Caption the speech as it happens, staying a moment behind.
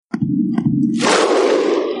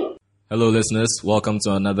Hello, listeners. Welcome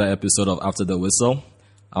to another episode of After the Whistle.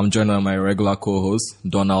 I'm joined by my regular co-hosts,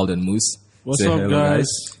 Donald and Moose. What's Say up, hello, guys?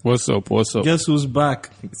 What's up? Guess who's back?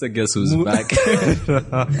 It's a guess who's back.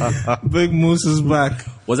 Big Moose is back.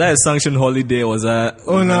 Was that a sanctioned holiday? Or was that?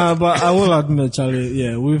 Oh, nah, but I will admit, Charlie,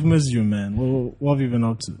 yeah, we've missed you, man. What have you been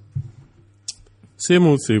up to? Same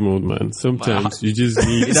old, man. Sometimes you just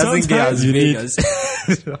need. It doesn't get as big as.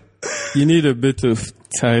 You need a bit of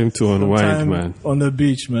time to unwind, Time man. on the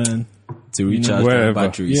beach, man. To recharge Wherever. the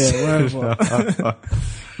batteries. Yeah, wherever.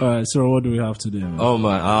 Alright, so what do we have today, man? Oh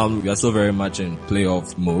man, we are still very much in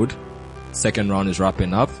playoff mode. Second round is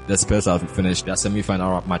wrapping up. The Spurs have finished their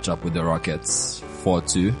semi-final matchup with the Rockets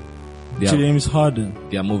 4-2. James Harden.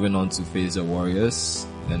 They are moving on to face the Warriors,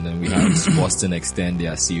 and then we have Boston extend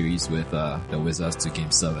their series with the Wizards to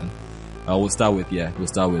Game 7. We'll start with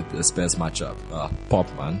the Spurs matchup. Pop,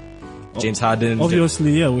 man. James Harden.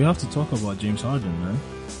 Obviously, yeah, we have to talk about James Harden, man.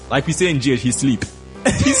 Like we say in GH, he sleep.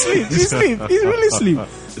 He really sleep.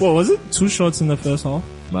 What was it? 2 shots in the first half?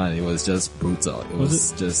 Man, it was just brutal. It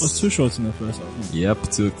was just. It was 2 shots in the first half. Yep,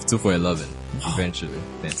 2 for 11. Eventually.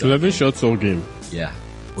 11 shots all game. Yeah.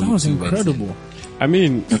 That was incredible. I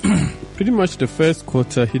mean, pretty much the first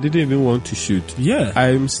quarter, he didn't even want to shoot. Yeah.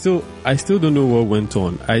 I still don't know what went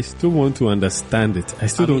on. I still want to understand it. I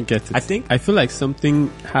don't get it. I feel like something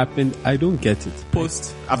happened. I don't get it.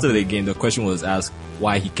 After the game, the question was asked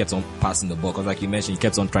why he kept on passing the ball. Because like you mentioned, he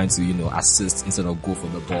kept on trying to, assist instead of go for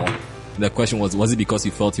the ball. The question was it because he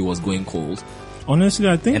felt he was going cold? Honestly,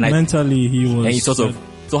 I think mentally he was. And he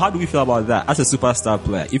so how do we feel about that? As a superstar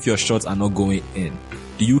player, if your shots are not going in,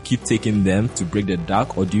 do you keep taking them to break the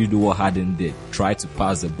duck, or do you do what Harden did? Try to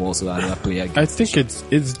pass the ball so that another player gets I think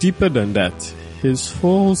it's deeper than that. His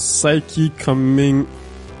whole psyche coming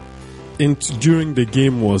into during the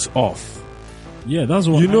game was off. Yeah, that's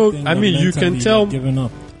what I mean, you can tell. Giving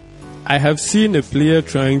up. I have seen a player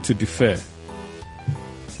trying to defer.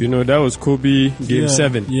 That was Kobe game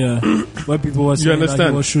 7. Yeah, where people were saying that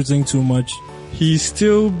he was shooting too much. He's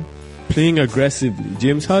still playing aggressively.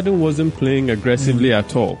 James Harden wasn't playing aggressively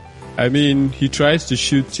at all. I mean, he tries to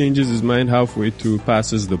shoot, changes his mind halfway through,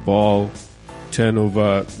 passes the ball,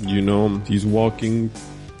 turnover, he's walking,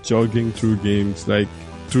 jogging through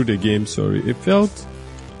the game,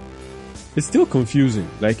 it's still confusing.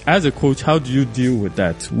 Like, as a coach, how do you deal with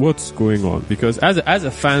that? What's going on? Because as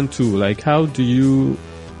a fan too, how do you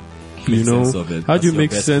how do you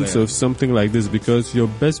make sense of something like this? Because your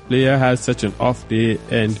best player has such an off day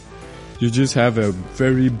and you just have a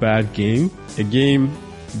very bad game, a game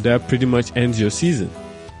that pretty much ends your season.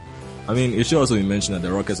 I mean, it should also be mentioned that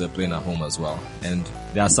the Rockets are playing at home as well. And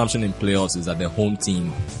the assumption in playoffs is that the home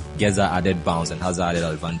team gets that added bounce and has that added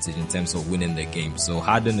advantage in terms of winning the game. So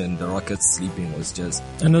Harden and the Rockets sleeping was just...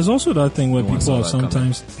 And there's also that thing where people have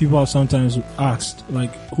sometimes asked,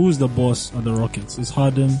 who's the boss of the Rockets? Is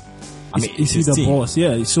Harden... Is he the boss?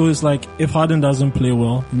 Yeah. So it's like, if Harden doesn't play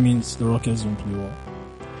well, it means the Rockets don't play well.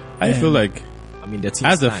 I feel like, the team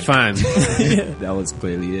as a fan, that was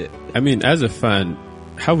clearly it. I mean, as a fan,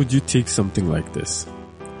 how would you take something like this?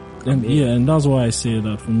 And that's why I say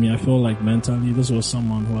that for me, I feel like mentally, this was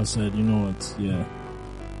someone who has said, you know what,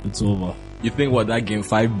 it's over. You think that game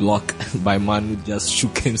 5 block by man who just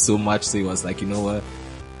shook him so much, so he was like, you know what?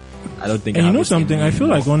 I don't think. And something? I feel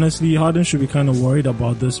like honestly, Harden should be kind of worried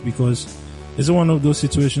about this because it's one of those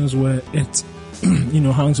situations where it,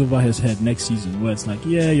 hangs over his head next season. Where it's like,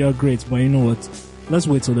 yeah, you're great, but you know what? Let's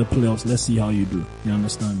wait till the playoffs. Let's see how you do. You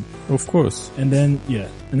understand? Of course. And then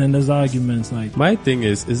there's arguments like. My thing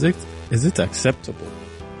is it acceptable?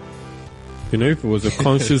 If it was a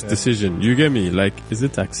conscious decision, you get me? Is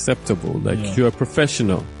it acceptable? You're a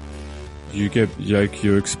professional.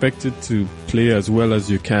 You're expected to play as well as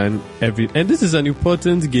you can and this is an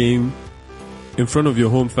important game in front of your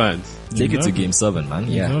home fans. Take it to Game 7, man.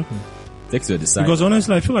 Yeah. Exactly. Take it to the side. Because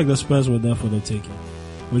honestly, I feel like the Spurs were there for the taking.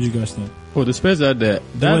 What do you guys think? Oh, the Spurs are there.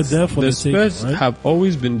 They were there for the taking, the Spurs have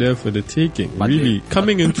always been there for the taking. But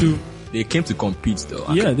coming into... They came to compete though.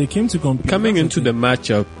 Yeah, they came to compete. Coming into the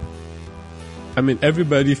matchup, I mean,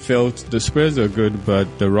 everybody felt the Spurs are good,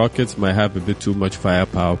 but the Rockets might have a bit too much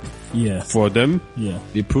firepower for them. Yeah.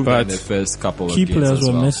 They proved that in the first couple of games. Key players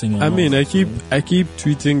were missing. I mean, I keep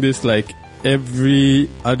tweeting this every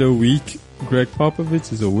other week. Greg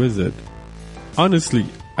Popovich is a wizard. Honestly,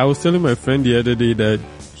 I was telling my friend the other day that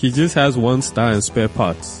he just has one star and spare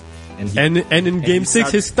parts. And in game 6,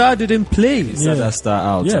 his star didn't play. He started that star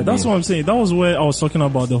out. Yeah, that's what I'm saying. That was where I was talking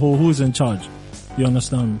about the whole who's in charge. You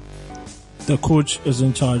understand? The coach is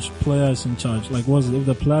in charge, player is in charge. If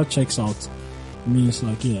the player checks out, it means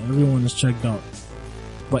everyone is checked out.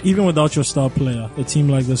 But even without your star player, a team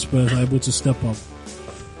like the Spurs are able to step up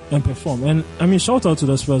and perform. And I mean, shout out to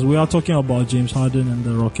the Spurs. We are talking about James Harden and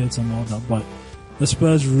the Rockets and all that, but the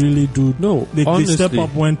Spurs really do. No, they step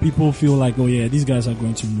up when people feel like, oh yeah, these guys are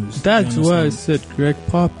going to lose. That's why I said Greg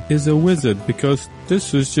Pop is a wizard, because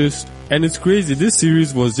this was just, and it's crazy. This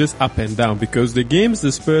series was just up and down, because the games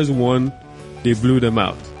the Spurs won, they blew them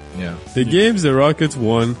out. Yeah. The games the Rockets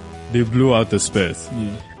won, they blew out the Spurs.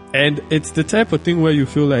 Yeah. And it's the type of thing where you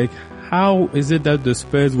feel like, how is it that the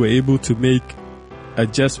Spurs were able to make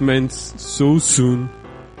adjustments so soon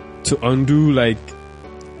to undo like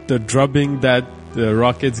the drubbing that the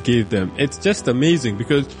Rockets gave them? It's just amazing,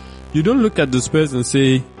 because you don't look at the Spurs and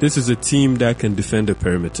say, this is a team that can defend the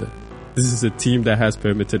perimeter. This is a team that has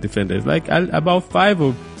perimeter defenders. Like about 5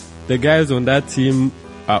 of the guys on that team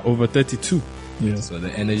are over 32. Yeah. So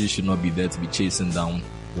the energy should not be there to be chasing down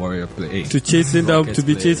Warrior play. To be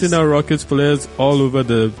chasing down Rockets players all over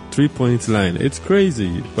the 3-point line. It's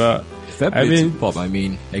crazy. But I mean, Pop. I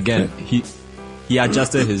mean, again, he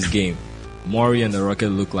adjusted his game. Murray and the Rocket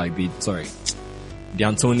look like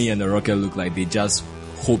D'Antoni and the Rocket look like they just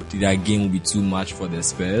hoped that game would be too much for the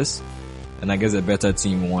Spurs. And I guess a better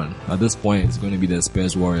team won. At this point, it's going to be the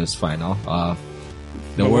Spurs Warriors final.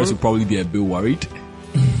 The Warriors will probably be a bit worried.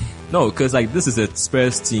 No, because like this is a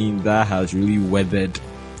Spurs team that has really weathered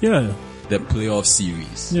the playoff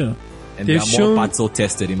series. Yeah. And they are more battle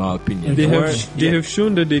tested, in my opinion. They have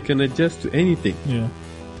shown that they can adjust to anything. Yeah.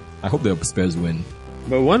 I hope the Spurs win.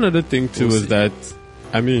 But one other thing too is that,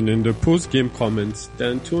 I mean, in the post-game comments,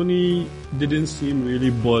 D'Antoni didn't seem really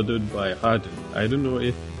bothered by Harden. I don't know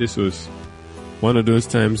if this was one of those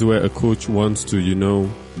times where a coach wants to,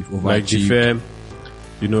 like be fair,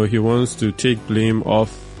 he wants to take blame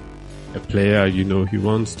off a player, he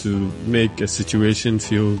wants to make a situation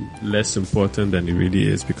feel less important than it really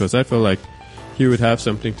is, because I felt like he would have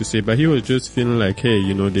something to say, but he was just feeling like,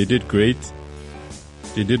 hey, they did great.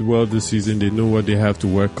 They did well this season. They know what they have to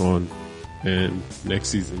work on, and next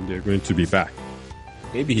season they're going to be back.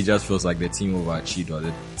 Maybe he just feels like the team overachieved, or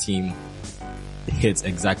the team hits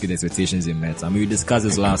exactly the expectations they met. I mean, we discussed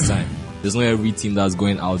this last time. There's not every team that's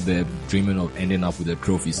going out there dreaming of ending up with a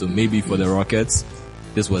trophy. So maybe for the Rockets,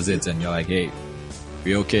 this was it, and you're like, hey,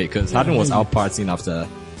 we're okay. Because Harden was out partying after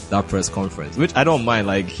that press conference, which I don't mind.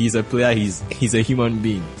 Like, he's a player, he's a human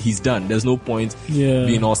being. He's done. There's no point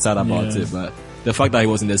being all sad about it. But the fact that he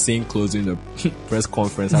was in the same clothes during the press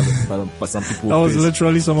conference, but some people that was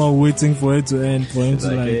literally someone waiting for it to end, for him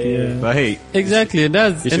to But hey, exactly, and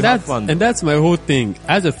that's my whole thing.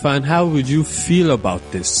 As a fan, how would you feel about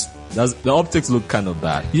this? The optics look kind of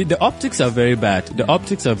bad. Yeah, the optics are very bad.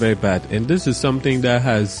 And this is something that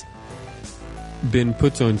has been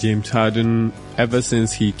put on James Harden ever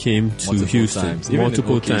since he came to Houston.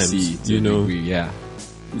 Multiple times. Degree,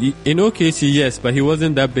 in OKC, yes, but he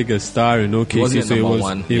wasn't that big a star in OKC, so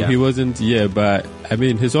he wasn't. But I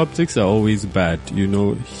mean, his optics are always bad.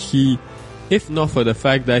 If not for the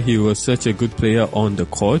fact that he was such a good player on the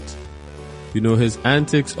court, his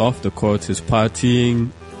antics off the court, his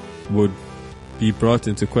partying would be brought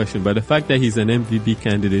into question. But the fact that he's an MVP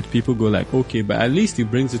candidate, people go like, okay, but at least he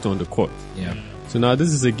brings it on the court. Yeah. So now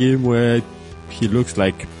this is a game where he looks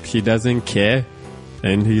like he doesn't care,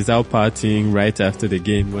 and he's out partying right after the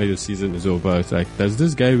game where your season is over. It's like, does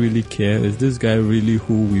this guy really care? Is this guy really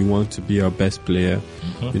who we want to be our best player?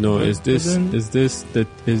 Is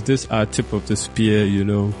this our tip of the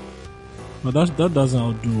spear? But that doesn't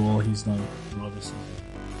outdo all he's done throughout the season.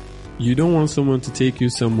 You don't want someone to take you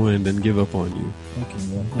somewhere and then give up on you.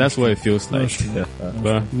 Okay, that's what it feels like.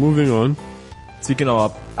 But moving on. Speaking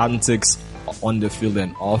of antics on the field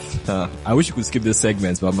and off, I wish you could skip this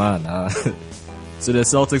segment, but man, so the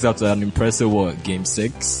Celtics, after an impressive game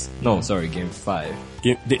 6? No, sorry, game 5.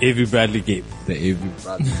 The Avery Bradley game. The Avery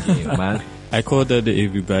Bradley game, man. I called that the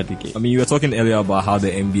Avery Bradley game. I mean, you were talking earlier about how the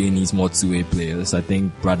NBA needs more two-way players. I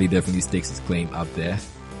think Bradley definitely stakes his claim up there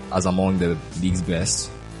as among the league's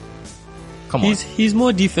best. Come on. He's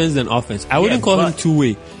more defense than offense. I wouldn't call him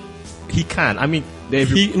two-way. He can. I mean,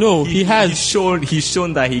 he has. He's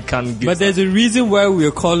shown that he can. But there's a reason why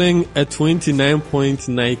we're calling a 29-point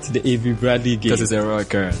night the Avery Bradley game. Because it's a rare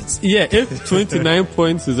occurrence. Yeah, if 29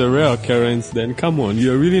 points is a rare occurrence, then come on,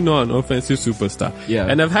 you're really not an offensive superstar. Yeah.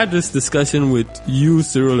 And I've had this discussion with you,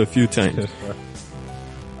 Cyril, a few times.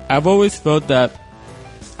 I've always felt that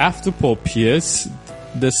after Paul Pierce,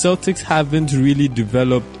 the Celtics haven't really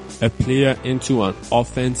developed a player into an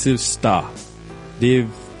offensive star. Their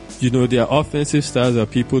offensive stars are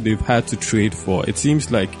people they've had to trade for. It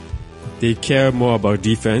seems like they care more about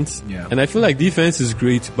defense. Yeah. And I feel like defense is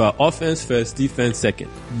great, but offense first, defense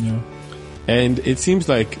second. Yeah. And it seems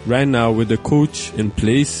like right now with the coach in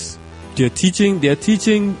place, they're teaching,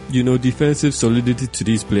 defensive solidity to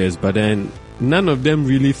these players, but then none of them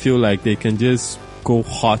really feel like they can just go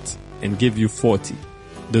hot and give you 40.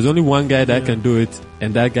 There's only one guy that can do it,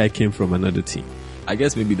 and that guy came from another team. I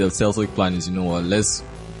guess maybe the Celtic plan is, let's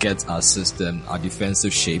get our system, our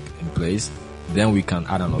defensive shape in place. Then we can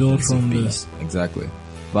add an offensive piece. Exactly.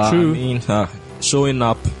 But True. Showing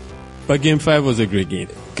up. But Game 5 was a great game.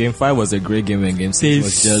 Game 5 was a great game, and Game 6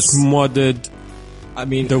 was just smothered.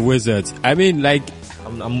 The Wizards. I'm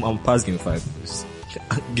past Game 5.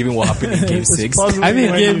 Given what happened in Game 6.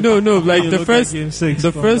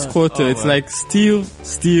 The first quarter, it's like steal.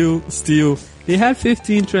 They had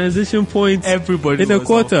 15 transition points. Everybody in a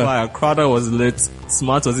quarter. On fire. Crowder was lit.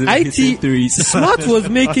 Smart was hitting threes. Smart was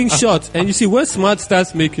making shots, and you see when Smart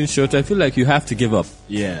starts making shots, I feel like you have to give up.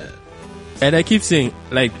 Yeah. And I keep saying,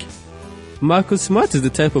 Marcus Smart is the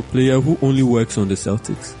type of player who only works on the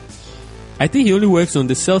Celtics. I think he only works on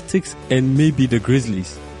the Celtics and maybe the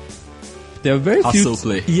Grizzlies. There are very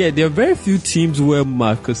there are very few teams where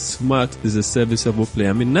Marcus Smart is a serviceable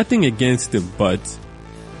player. Nothing against him, but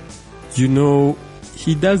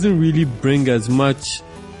he doesn't really bring as much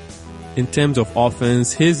in terms of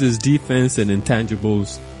offense. His is defense and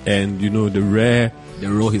intangibles, and the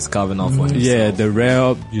role he's carving out for himself. Yeah, the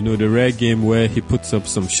rare game where he puts up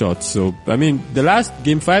some shots. So the last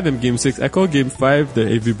Game 5 and Game 6, I call Game 5 the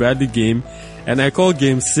Avery Bradley game, and I call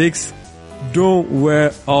Game 6 don't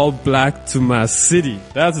wear all black to my city.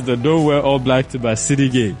 That's the don't wear all black to my city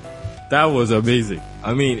game. That was amazing.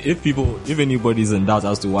 If anybody's in doubt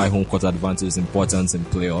as to why home court advantage is important in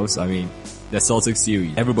playoffs, the Celtics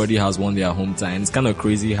series, everybody has won their home time. It's kind of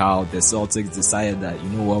crazy how the Celtics decided that,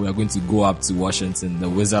 we're going to go up to Washington, the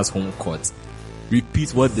Wizards home court,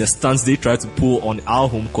 repeat what the stunts they tried to pull on our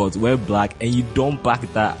home court, wear black, and you don't back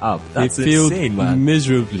that up. That's insane, man.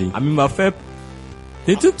 Miserably.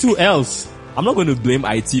 They took 2 L's. I'm not going to blame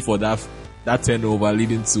IT for that turnover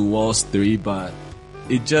leading to Walls 3, but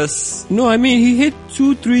it just... No, he hit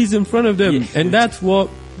 2 threes in front of them, and that's what...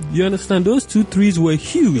 You understand? Those 2 threes were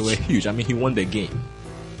huge. They were huge. He won the game.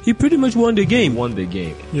 He pretty much won the game.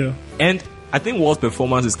 Yeah. And I think Wall's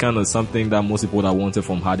performance is kind of something that most people would have wanted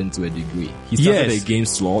from Harden to a degree. He started the game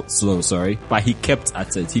slow, but he kept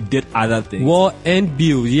at it. He did other things. Wall and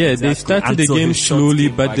Beal, they started the game slowly,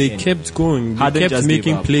 but they kept going. They kept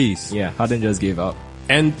making plays. Yeah, Harden just gave up.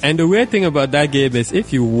 And the weird thing about that game is,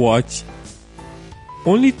 if you watch,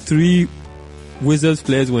 only 3 Wizards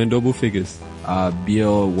players were in double figures.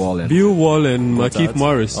 Beal, Wall, and Markieff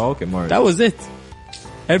Morris. Oh, okay, Morris. That was it.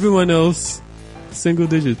 Everyone else, single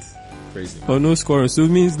digits. Crazy. Or no scoring. So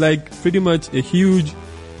it means pretty much a huge,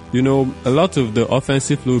 a lot of the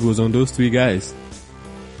offensive load was on those 3 guys.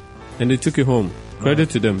 And they took it home. Credit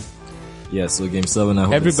to them. Yeah, so Game 7, I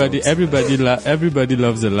hope everybody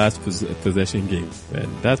loves the last possession game.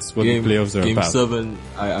 And that's what the playoffs are about. Game 7,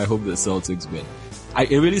 I hope the Celtics win.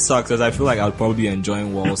 It really sucks because I feel like I'll probably be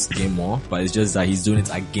enjoying Wall's game more, but it's just that he's doing it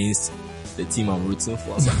against the team I'm rooting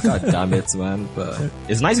for. So God damn it, man. But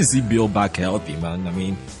it's nice to see Bill back healthy, man.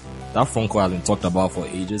 That front court has been talked about for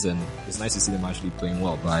ages, and it's nice to see them actually playing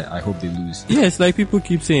well, but I hope they lose. Yeah, it's like people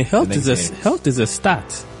keep saying health is a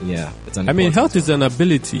stat. Yeah. Health is an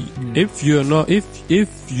ability. If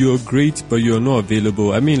you're great but you're not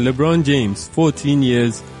available. LeBron James, 14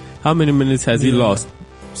 years, how many minutes has he lost?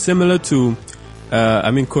 Similar to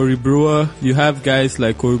Corey Brewer. You have guys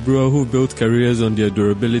like Corey Brewer who built careers on their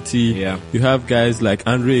durability. Yeah. You have guys like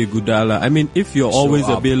Andre Iguodala. If you're always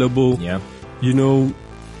available,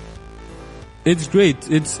 it's great.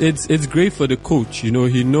 It's great for the coach. He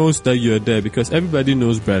knows that you're there, because everybody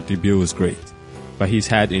knows Bradley Beal was great, but he's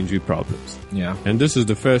had injury problems. Yeah. And this is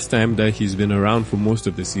the first time that he's been around for most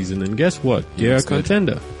of the season. And guess what? They're a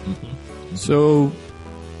contender. Mm-hmm. So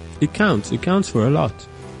it counts. It counts for a lot.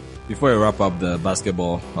 Before we wrap up the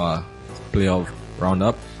basketball playoff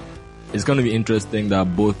roundup, it's going to be interesting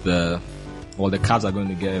that both the Cavs are going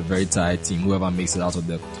to get a very tight team, whoever makes it out of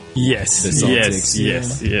the Celtics.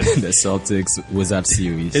 Yes. The Celtics Wizards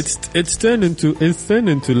series. It's turned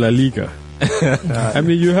into La Liga.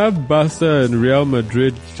 You have Barca and Real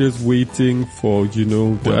Madrid just waiting for,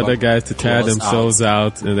 the other guys to tire themselves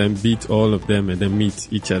out and then beat all of them and then meet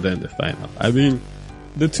each other in the final.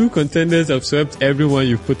 The 2 contenders have swept everyone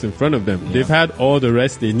you've put in front of them. Yeah. They've had all the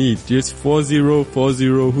rest they need. Just 4-0,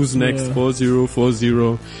 4-0. Who's next? 4-0,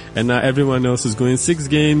 4-0. And now everyone else is going 6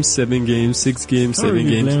 games, 7 games, 6 games, 7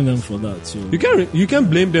 games. You can't blame them for that. So. You can't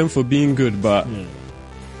blame them for being good, but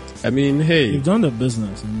hey. They've done their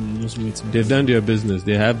business and they're just waiting. They've done their business.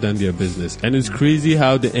 They have done their business. And it's crazy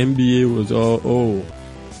how the NBA was all,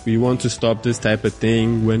 we want to stop this type of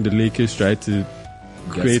thing when the Lakers tried to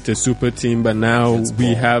create a super team, but now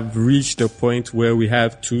we have reached a point where we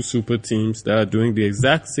have two super teams that are doing the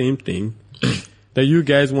exact same thing that you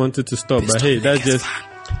guys wanted to stop. But hey, that's just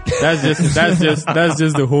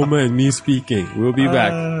the Homer and me speaking. We'll be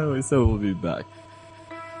back. So we'll be back.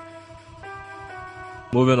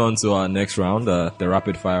 Moving on to our next round, the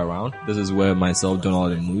rapid fire round. This is where myself,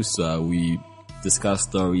 Donald, and Moose, we discuss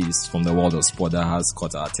stories from the world of sport that has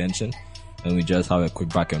caught our attention. And we just have a quick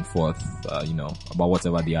back and forth, about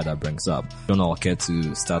whatever the other brings up. Donald, care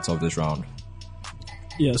to start off this round?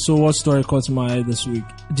 Yeah, so what story caught my eye this week?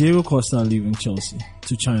 Diego Costa leaving Chelsea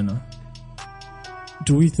to China.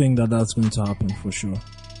 Do we think that that's going to happen for sure?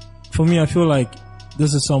 For me, I feel like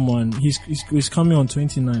this is someone, he's coming on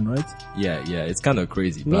 29, right? Yeah, it's kind of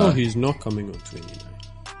crazy. No, he's not coming on 29.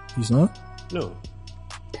 He's not? No.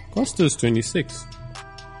 Costa's 26.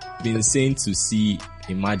 It'd be insane to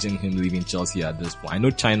imagine him leaving Chelsea at this point. I know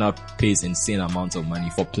China pays insane amounts of money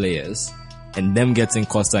for players, and them getting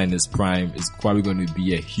Costa in his prime is probably going to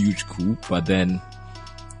be a huge coup, but then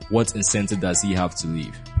what incentive does he have to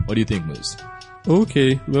leave? What do you think, Moose?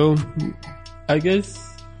 Okay, well, I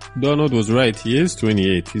guess Donald was right. He is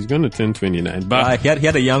 28. He's going to turn 29. But he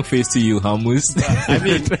had a young face to you, huh, Moose? I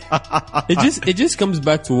mean, it just comes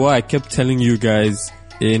back to what I kept telling you guys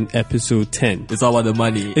in episode 10. It's all about the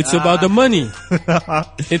money. It's about the money.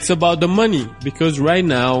 It's about the money, because right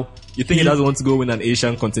now, you think he doesn't want to go win an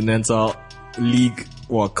Asian Continental League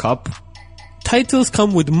or Cup? Titles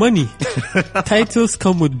come with money. Titles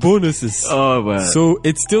come with bonuses. Oh man! So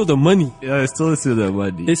it's still the money. Yeah, it's still the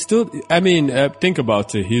money. It's still. I mean, think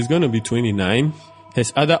about it. He's gonna be 29.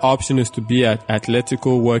 His other option is to be at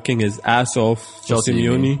Atletico working his ass off for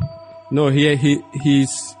Simeone. No,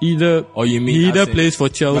 he's either, or you mean he either plays for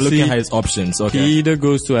Chelsea. Looking at his options, okay. He either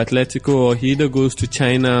goes to Atletico or he either goes to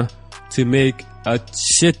China to make a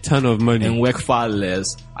shit ton of money and work far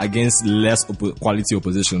less against less quality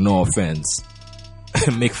opposition. No offense.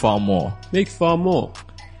 Make far more.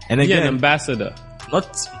 And again, be an ambassador.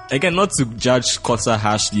 Not to judge Costa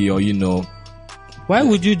harshly or Why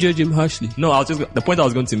would you judge him harshly? No, the point I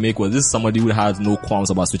was going to make was this is somebody who has no qualms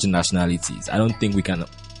about switching nationalities. I don't think we can.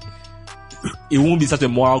 It won't be such a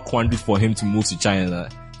moral quandary for him to move to China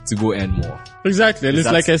to go earn more. Exactly. And it's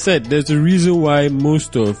like I said, there's a reason why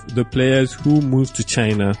most of the players who move to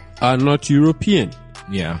China are not European.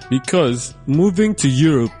 Yeah. Because moving to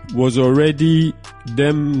Europe was already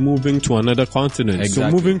them moving to another continent.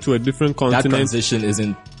 Exactly. So moving to a different continent. That transition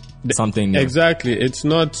isn't something new. Exactly. It's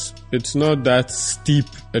not that steep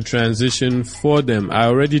a transition for them. I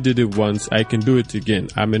already did it once. I can do it again.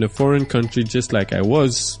 I'm in a foreign country just like I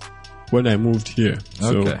was when I moved here.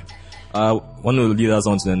 Okay. Want to lead us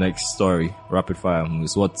on to the next story, rapid fire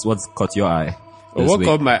moves. What's caught your eye? What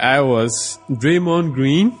caught my eye was Draymond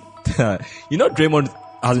Green. Draymond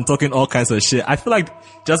has been talking all kinds of shit. I feel like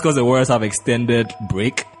just because the Warriors have extended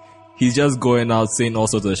break, he's just going out saying all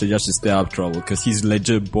sorts of shit just to stir up trouble because he's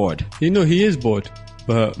legit bored. He is bored.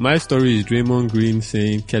 But my story is Draymond Green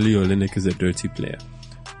saying Kelly Olynyk is a dirty player.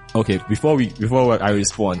 Okay, before I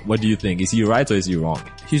respond, what do you think? Is he right or is he wrong?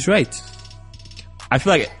 He's right. I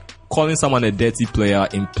feel like calling someone a dirty player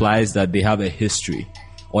implies that they have a history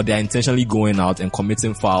or they're intentionally going out and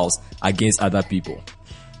committing fouls against other people.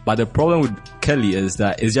 But the problem with Kelly is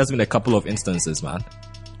that it's just been a couple of instances, man.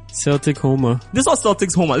 Celtic Homer. This was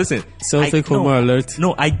Celtic's Homer. Listen. Homer alert.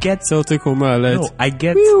 No, I get Celtic Homer alert. No, I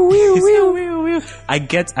get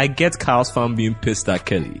I get Kyle's fan being pissed at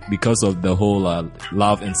Kelly because of the whole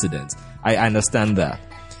love incident. I understand that.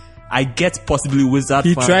 I get possibly Wizard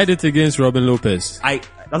fans. He tried it against Robin Lopez.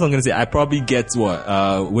 That's what I'm gonna say. I probably get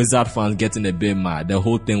Wizard fans getting a bit mad. The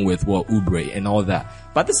whole thing with Oubre and all that.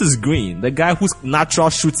 But this is Green, the guy whose natural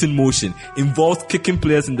shooting motion involves kicking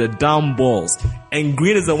players in the down balls. And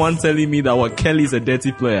Green is the one telling me that Kelly is a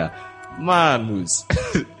dirty player. Man, Moose.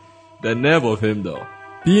 The nerve of him though.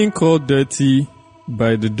 Being called dirty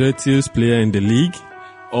by the dirtiest player in the league.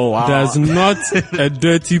 Oh wow. Does not a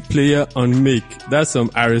dirty player unmake. That's some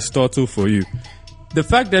Aristotle for you. The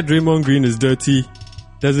fact that Draymond Green is dirty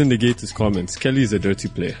doesn't negate his comments. Kelly is a dirty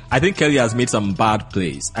player. I think Kelly has made some bad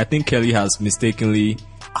plays. I think Kelly has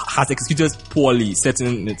executed poorly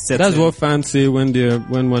certain. That's what fans say when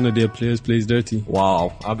one of their players plays dirty.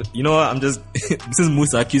 Wow. This is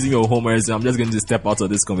Moose accusing me of homerism. I'm just going to step out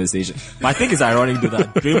of this conversation. But I think it's ironic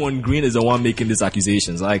that Draymond Green is the one making these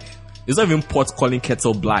accusations. Like, It's not even pot calling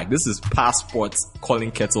kettle black. This is passport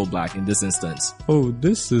calling kettle black in this instance. Oh,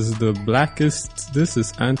 this is the blackest. This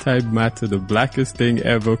is anti-matter, the blackest thing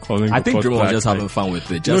ever. Calling. I think pot Draymond black, was just having fun with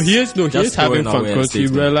it. He is having fun because he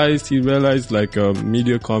realized like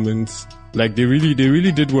media comments, like they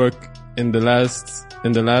really did work in the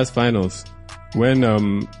last finals when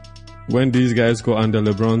these guys go under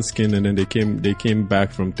LeBron's skin and then they came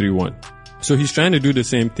back from 3-1. So he's trying to do the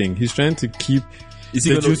same thing. He's trying to keep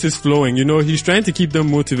the juices flowing. You know, he's trying to keep them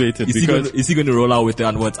motivated. Is he going to roll out with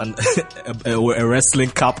a wrestling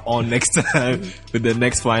cap on next time with the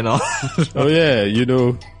next final? Oh yeah, you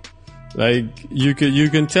know, like you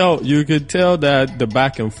could tell that the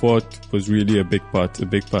back and forth was really a big part of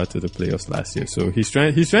the playoffs last year. So he's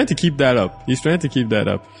trying to keep that up. And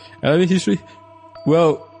I think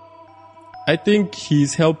I think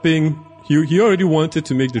he's helping. He already wanted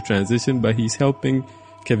to make the transition, but he's helping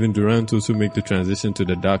Kevin Durant also make the transition to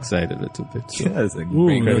the dark side a little bit. So. Yeah, it's like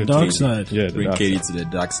the dark side. Yeah, bring KD to the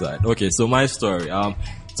dark side. Okay, so my story.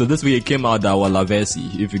 So this week it came out that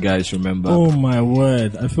Laversi, if you guys remember. Oh my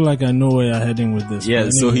word! I feel like I know where you're heading with this. Yeah,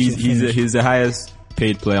 so he's the highest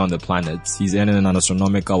paid player on the planet. He's earning an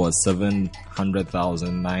astronomical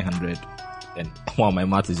 $700,900. And wow, my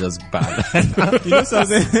math is just bad. You know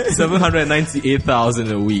something?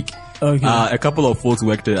 798,000 a week. Okay. A couple of folks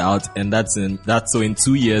worked it out, and that's so in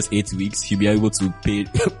 2 years, 8 weeks, he'll be able to pay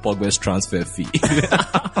Pogba's transfer fee.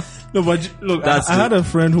 No, but look, I had a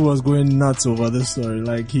friend who was going nuts over this story.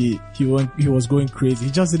 Like he was going crazy.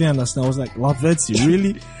 He just didn't understand. I was like, Laversi,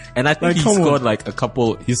 really? And I think he scored like a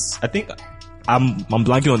couple. I'm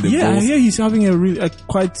blanking on the goals. Yeah, I hear he's having a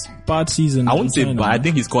quite bad season. I wouldn't say bad. I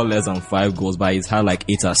think he scored less than 5 goals, but he's had like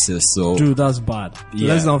 8 assists. So dude, that's bad. Yeah.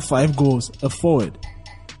 Less than 5 goals, a forward.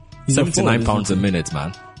 He's 79 pounds a minute,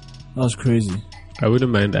 man. That's crazy. I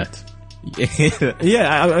wouldn't mind that.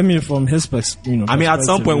 Yeah, I mean, from his perspective, I mean, at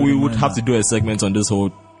some point we would have to do a segment on this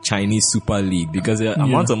whole Chinese Super League because the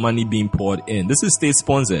amount of money being poured in. This is state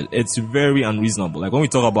sponsored. It's very unreasonable. Like when we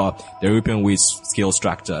talk about the European wage scale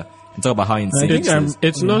structure, we talk about how insane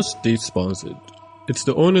it's not state sponsored. It's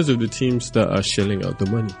the owners of the teams that are shelling out the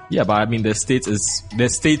money. Yeah, but I mean, the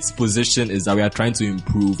state's position is that we are trying to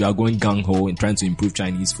improve. We are going gung-ho in trying to improve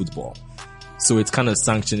Chinese football. So it's kind of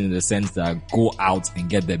sanctioned in the sense that go out and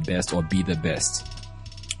get the best or be the best.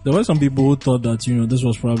 There were some people who thought that, this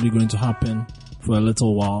was probably going to happen for a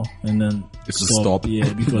little while and then stop.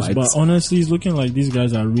 Yeah, because, but honestly, it's looking like these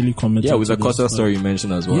guys are really committed. Yeah, with the Costa story you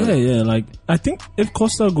mentioned as well. Yeah, like, I think if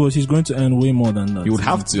Costa goes, he's going to earn way more than that. You would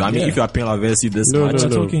have to. I mean, if you are paying Laversi this much.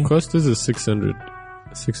 No. Costa's is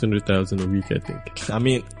 600,000 a week, I think. I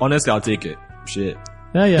mean, honestly, I'll take it. Shit.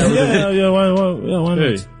 Yeah, why not?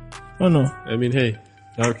 Hey. I know. I mean, hey.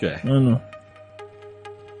 Okay. I know.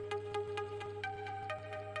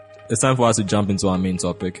 It's time for us to jump into our main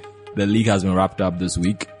topic. The league has been wrapped up this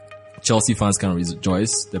week. Chelsea fans can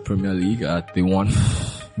rejoice. The Premier League, they won.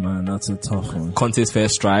 Man, that's a tough one. Conte's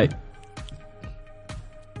first strike.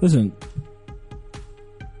 Listen.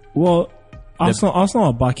 Well, Arsenal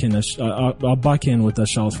are back in with a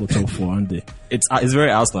shout for top 4, aren't they? It's very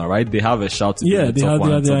Arsenal, right? They have a shout to be in the top 1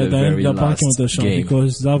 until the very they're last backing with a shout game.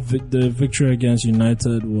 because the victory against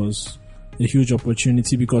United was a huge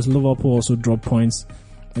opportunity because Liverpool also dropped points,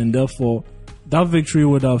 and therefore that victory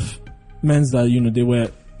would have meant that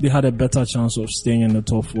they had a better chance of staying in the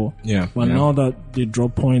top 4. Yeah. But now that they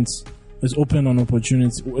drop points, it's opened an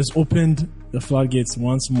opportunity. It's opened the floodgates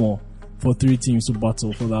once more for 3 teams to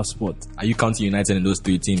battle for that spot. Are you counting United in those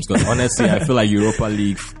 3 teams? Because honestly, I feel like Europa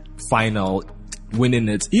League final, winning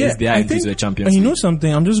it is their entry to the Champions League. And you know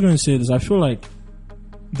something? I'm just going to say this. I feel like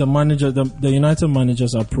the United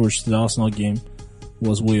manager's approach to the Arsenal game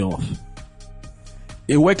was way off.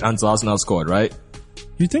 It worked until Arsenal scored, right?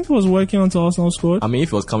 You think it was working until Arsenal scored? I mean, if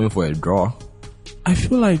it was coming for a draw. I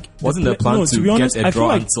feel like wasn't the plan to be honest, get a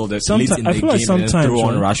draw until the late in the game and then throw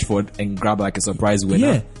on Rashford and grab like a surprise winner?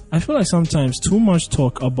 Yeah, I feel like sometimes too much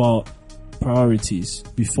talk about priorities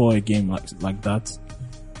before a game like that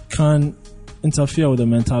can interfere with the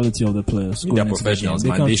mentality of the players. They're professionals,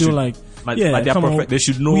 man. They feel like they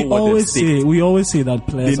should know what the stakes. We always say that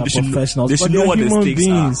players are professionals. They should know what the stakes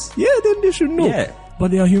are. Yeah, they should know. Yeah. But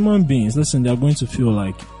they are human beings. Listen, they are going to feel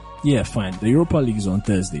like, yeah, fine. The Europa League is on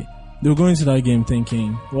Thursday. They'll go into that game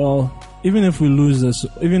thinking, well, even if we lose this,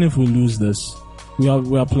 we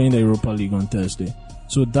are playing the Europa League on Thursday.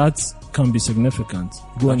 So that can be significant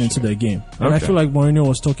going into the game. And I feel like Mourinho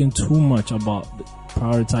was talking too much about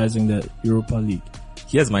prioritizing the Europa League.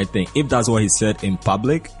 Here's my thing. If that's what he said in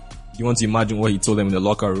public, you want to imagine what he told them in the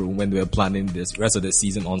locker room when they were planning this rest of the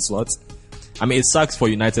season onslaught? I mean, it sucks for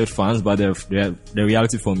United fans, but the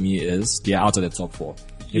reality for me is they're out of the top 4.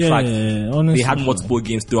 In fact, honestly, they had multiple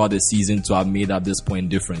games throughout the season to have made up this point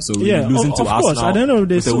difference. So really losing to course, Arsenal at the end of the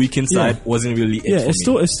day, with the weekend side wasn't really it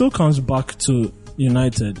for me. It still comes back to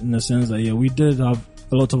United in the sense that we did have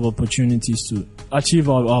a lot of opportunities to achieve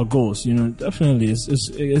our goals. Definitely,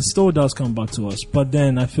 it still does come back to us. But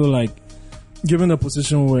then I feel like, given the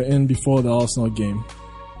position we're in before the Arsenal game,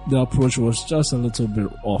 the approach was just a little bit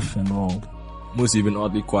off and wrong. Most even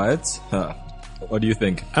oddly quiet. What do you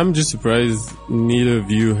think? I'm just surprised neither of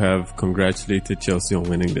you have congratulated Chelsea on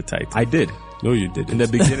winning the title. I did. No, you didn't. In the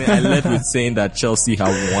beginning, I led with saying that Chelsea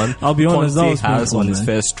have won. I'll be honest, Conte that was has painful, on his man.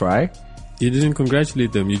 first try. You didn't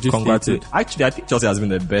congratulate them. You just Congratulate. Actually, I think Chelsea has been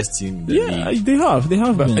the best team in the league. They have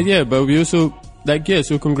been. But we also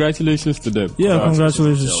so congratulations to them.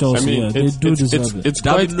 Congratulations, Chelsea. I mean, they do deserve it. It's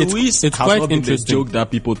David quite Luiz it's has quite not been the interesting. joke that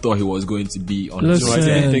people thought he was going to be on. Listen, I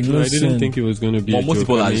didn't think it was going to be. Well, a most joke.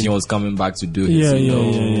 people I assumed mean, he was coming back to do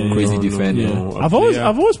his crazy defending. no. I've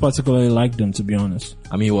always particularly liked them, to be honest.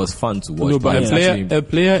 I mean, it was fun to watch. No, but actually, a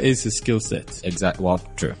player is a skill set. exactly. Well,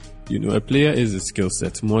 true. A player is a skill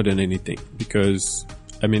set more than anything, because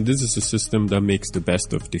I mean, this is a system that makes the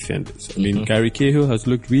best of defenders. I mean, Gary Cahill has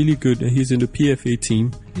looked really good, and he's in the PFA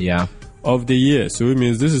team of the year. So it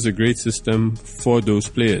means this is a great system for those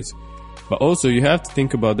players. But also, you have to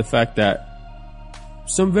think about the fact that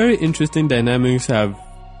some very interesting dynamics have,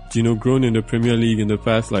 grown in the Premier League in the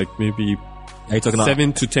past, like maybe Are you talking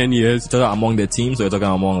 7 to 10 years. Talking among the teams, or you're talking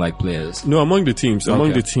among like players? No, among the teams.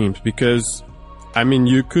 Among the teams, because I mean,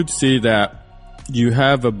 you could say that you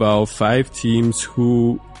have about 5 teams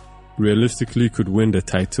who realistically could win the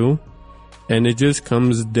title, and it just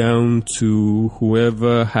comes down to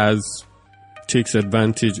whoever takes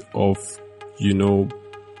advantage of,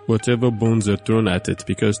 whatever bones are thrown at it,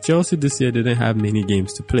 because Chelsea this year didn't have many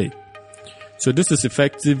games to play. So this is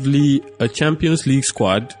effectively a Champions League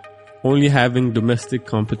squad only having domestic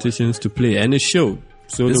competitions to play, and it showed.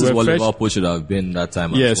 So This they is were what fresh. Liverpool should have been that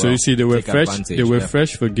time. Yeah, as so well. you see, they were Take fresh. advantage, They were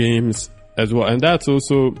fresh for games as well, and that's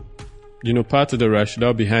also, part of the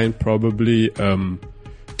rationale behind probably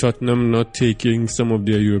Tottenham not taking some of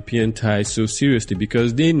their European ties so seriously,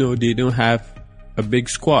 because they know they don't have a big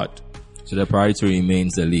squad. So the priority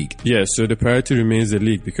remains the league. Yeah, so the priority remains the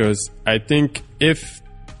league, because I think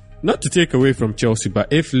not to take away from Chelsea,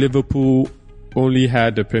 but if Liverpool only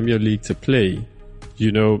had the Premier League to play,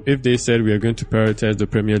 if they said we are going to prioritize the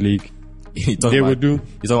Premier League, would do. You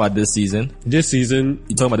talking about this season? This season,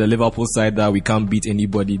 You talking about the Liverpool side that we can't beat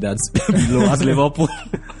anybody that's below us, Liverpool?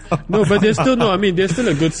 no, but they're still they're still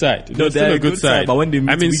a good side. They're still a good side. But when they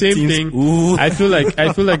meet same teams, thing. ooh. I feel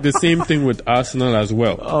like the same thing with Arsenal as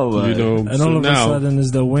well. Oh, man. And so all of now, a sudden,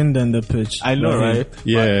 it's the wind and the pitch. I know, right?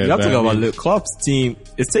 Yeah, But you have to but talk I about mean- Klopp's team.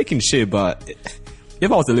 It's taking shape, but if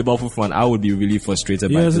I was a Liverpool fan, I would be really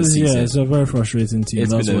frustrated by this season. It's a very frustrating team.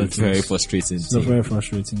 It's That's been a what it very is. frustrating It's a team. very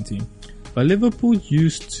frustrating team. But Liverpool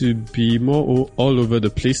used to be more all over the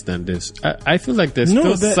place than this. I feel like there's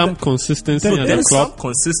still some consistency under There's some Klopp,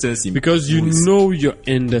 consistency because boys. you're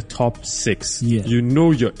in the top 6. Yeah. You're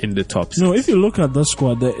in the top 6. No, if you look at the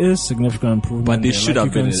squad, there is significant improvement. But they there, should like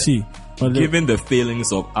have been you can see. But given the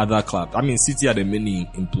failings of other clubs. I mean, City had a mini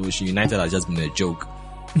implosion. United has just been a joke.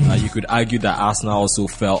 You could argue that Arsenal also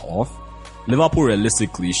fell off. Liverpool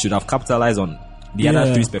realistically should have capitalized on the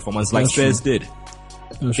other three's performance like That's Spurs did.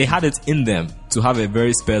 They had it in them to have a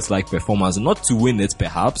very Spurs-like performance, not to win it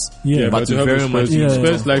perhaps, but to have very a much.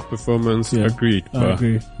 Spurs-like performance. Yeah. Agreed. I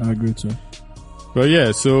agree too. But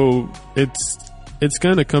yeah, so it's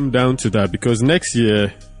gonna come down to that, because next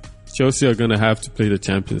year Chelsea are gonna have to play the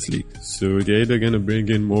Champions League. So they're either gonna bring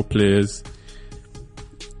in more players,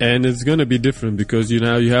 and it's gonna be different because you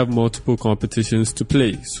have multiple competitions to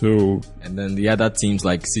play. So And then the other teams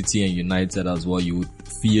like City and United as well, you would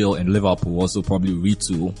feel, and Liverpool also probably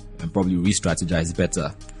retool and probably re-strategize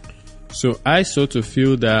better. So I sort of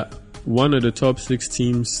feel that one of the top 6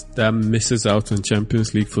 teams that misses out on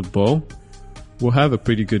Champions League football will have a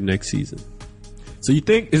pretty good next season. So you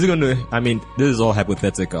think, is it going to, I mean, this is all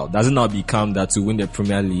hypothetical. Does it not become that to win the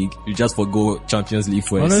Premier League, you just forgo Champions League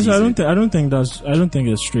for a Honestly, season? I don't think it's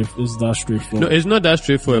that straightforward. No, it's not that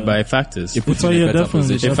straightforward, but it factors. It puts you in a better definitely,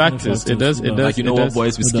 position. It factors. It does. Like, you know what,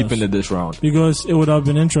 boys, we're It skipping does. this round. Because it would have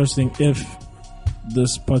been interesting if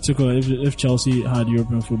if Chelsea had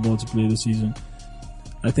European football to play this season.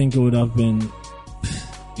 I think it would have been,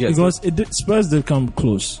 Yes. because Spurs did come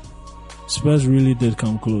close. Spurs really did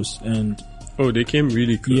come close, and Oh, they came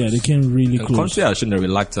really close. Yeah, they came really And close. Conte has shown a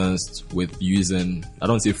reluctance with using, I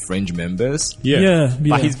don't say fringe members. Yeah.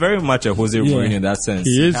 But he's very much a Jose Mourinho in that sense.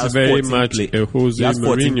 He is has very 14 much a Jose He has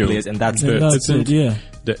 14 Mourinho. players and that's There it. That's it, yeah.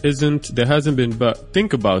 There hasn't been, but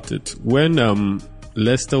think about it. When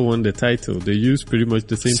Leicester won the title, they used pretty much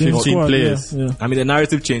the same 15 squad, players. Yeah. I mean, the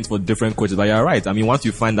narrative changed for different coaches, but you're right. I mean, once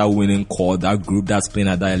you find that winning core, that group that's playing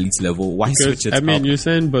at that elite level, why switch it up? you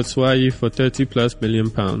signed Batshuayi for £30+ million,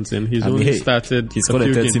 and he's only started. He's got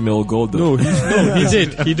a 30 mil goal No, though.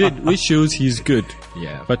 he did, which shows he's good.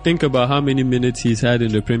 Yeah. But think about how many minutes he's had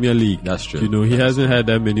in the Premier League. That's true. You know, he hasn't had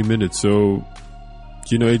that many minutes, so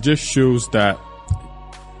you know, it just shows that,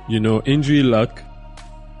 you know, injury luck,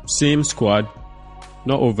 same squad,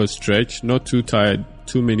 not overstretched, not too tired,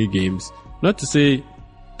 too many games. Not to say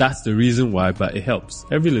that's the reason why, but it helps.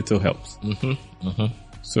 Every little helps.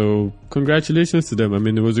 So congratulations to them. I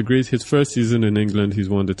mean, it was his first season in England. He's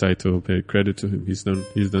won the title. Pay credit to him. He's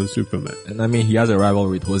done Superman. And I mean, he has a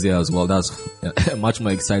rivalry with Jose as well. That's a much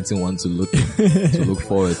more exciting one to look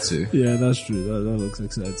forward to. Yeah, that's true. That looks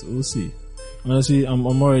exciting. We'll see. Honestly, I'm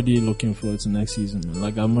already looking forward to next season, man.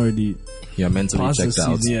 Like, I'm already mentally past the checked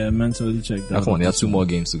out. season. Yeah, mentally checked out. Come on, there are 2 more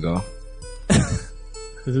games to go.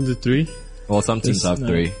 Isn't it 3? Well, some teams have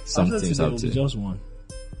 3. I Some thought teams today have will be 2. just one.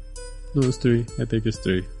 No, it's 3. I think it's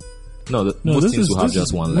 3. No, most teams will have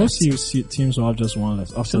just one left. Most teams will have just one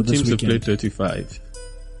left after Some this teams have weekend. played 35.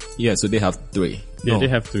 Yeah, so they have 3. Yeah, No. they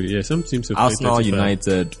have 3. Yeah, some teams have played Arsenal, 35.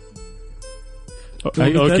 United,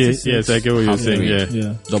 Okay, 36. yes, I get what you're Have saying. 3. Yeah.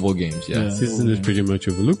 Yeah. double games. Yeah. Yeah. Season is pretty much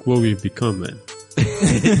over. Look what we've become, man.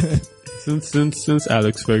 Since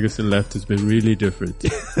Alex Ferguson left, it's been really different.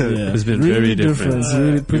 Yeah. It's been really very different. It's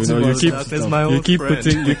really pretty You know, much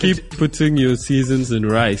you keep putting your seasons in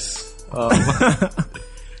rice.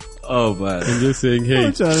 Oh, man. And just saying,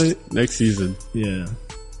 hey, Charlie. next season, Yeah.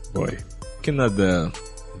 boy. Looking at the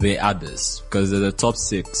others, because they're the top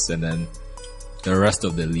 6 and then the rest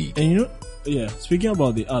of the league. And you know, yeah, speaking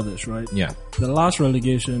about the others, right? Yeah. The last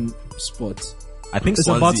relegation spot. I think It's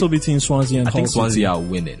a battle Swansea, between Swansea and I think Hull Swansea City. are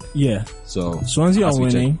winning. Yeah. So Swansea as are we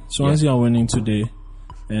check- winning. Swansea are winning today.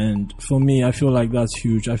 And for me, I feel like that's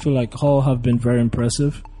huge. I feel like Hull have been very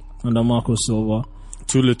impressive under Marco Silva.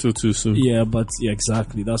 Too little, too soon. Yeah, but yeah,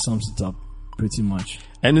 exactly. That sums it up pretty much.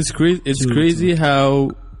 And it's crazy. It's crazy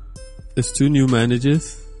how it's 2 new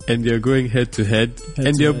managers and they're going head to head,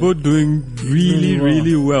 and they're both doing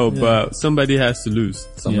really well. Yeah. But somebody has to lose.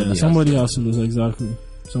 Somebody has to lose. Exactly.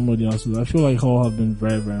 Somebody has to lose. I feel like Hull have been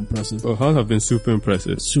very, very impressive. Oh, Hull have been super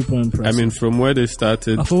impressive. Super impressive. I mean, from where they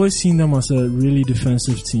started, I've always seen them as a really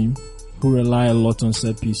defensive team who rely a lot on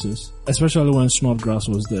set pieces, especially when Snodgrass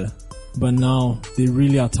was there. But now they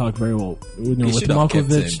really attack very well. You know, with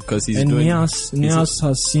Markovic because he's and doing Nias he's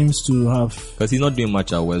not doing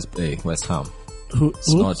much at West Ham.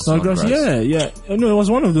 Snodgrass. Yeah. No, it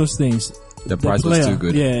was one of those things. The price was too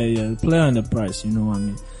good. Yeah. The player and the price. You know what I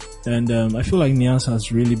mean? And I feel like Nias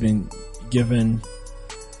has really been given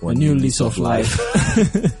a new lease of life.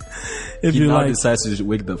 If he you now like, decides to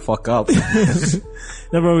wake the fuck up.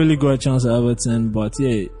 never really got a chance at Everton, but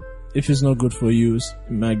yeah, if it's not good for you,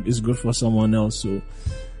 it's good for someone else. So,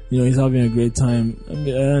 you know, he's having a great time,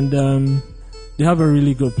 and they have a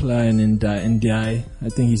really good player in Ndiaye. I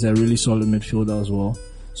think he's a really solid midfielder as well.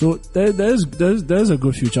 So there's a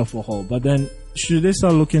good future for Hull. But then, should they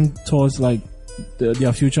start looking towards like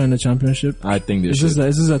their future in the Championship? I think they should.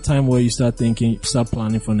 Is this a time where you start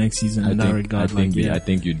planning for next season in that regard? I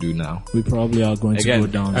think you do now. We probably are going to go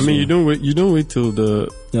down. I mean, you don't wait till the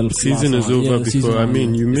season is over before. I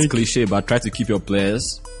mean, you it's make cliche, but try to keep your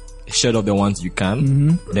players share of the ones you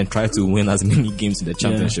can, then try to win as many games in the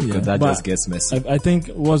Championship, because that just gets messy. I think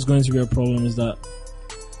what's going to be a problem is that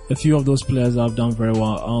a few of those players that have done very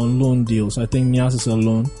well are on loan deals. I think Nias is a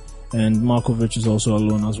loan, and Markovic is also a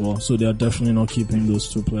loan as well. So they are definitely not keeping those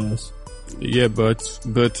 2 players. Yeah, but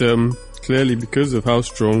clearly, because of how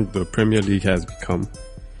strong the Premier League has become,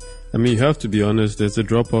 I mean, you have to be honest, there's a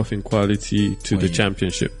drop-off in quality to the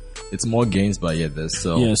Championship. It's more games, but there's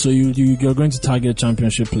so... Yeah, so you're going to target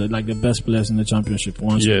Championship play, like the best players in the Championship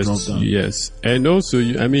once you drop down. Yes. And also,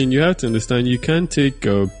 you have to understand, you can't take,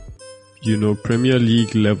 Premier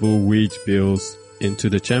League level wage bills into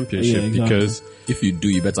the Championship, because if you do,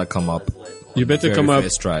 you better come up. You better come up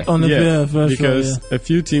try. On the first because try, a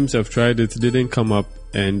few teams have tried it, didn't come up,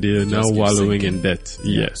 and they're now wallowing in debt.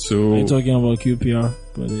 Yeah. So you're talking about QPR.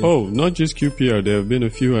 Oh, not just QPR. There have been a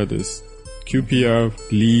few others. QPR,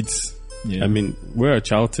 Leeds. Yeah. I mean, we're at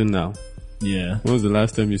Charlton now. Yeah. When was the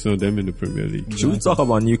last time you saw them in the Premier League? Should we talk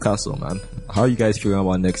about Newcastle, man? How are you guys feeling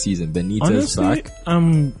about next season? Benitez Honestly, back.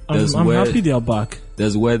 I'm happy they are back.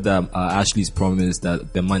 there's word that Ashley's promised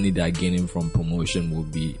that the money they're gaining from promotion will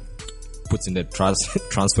be put in the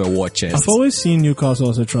transfer war chest. I've always seen Newcastle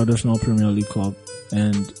as a traditional Premier League club,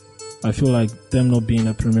 and I feel like them not being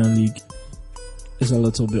a Premier League is a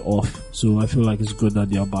little bit off. So I feel like it's good that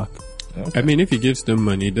they are back. Okay. I mean, if he gives them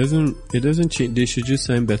money, it doesn't change. They should just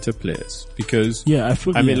sign better players because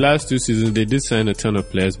I mean, last 2 seasons they did sign a ton of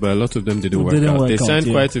players, but a lot of them didn't work out. They signed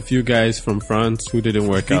quite a few guys from France who didn't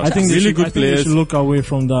work out. I think really good players. They should look away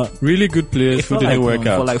from that. Really good players who didn't work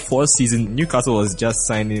out. For like 4 seasons, Newcastle was just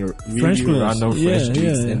signing really random French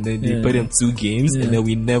players, and then they play them 2 games, and then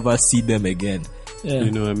we never see them again. Yeah.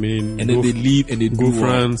 You know what I mean? And then they leave and they do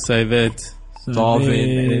France, Saivet,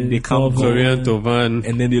 Thauvin, and then they come Florian Thauvin,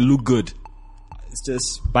 and then they look good. It's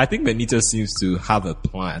just, but I think Benitez seems to have a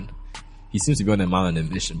plan. He seems to be on a man and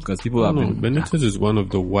vision because people have been. Benitez is one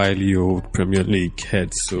of the wily old Premier League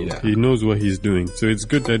heads, so he knows what he's doing. So it's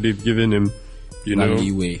good that they've given him,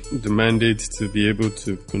 leeway, the mandate to be able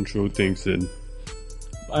to control things. And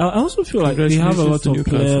I also feel like they have a lot of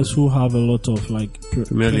players who have a lot of like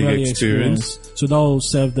Premier League experience. So that will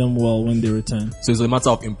serve them well when they return. So it's a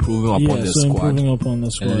matter of improving upon the squad. Improving upon the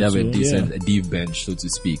squad. And they have a deep bench, so to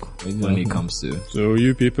speak, when it comes to. So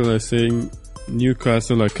you people are saying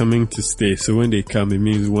Newcastle are coming to stay. So when they come, it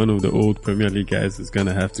means one of the old Premier League guys is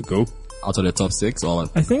gonna have to go out of the top 6, or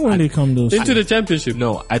I think when they come into the Championship.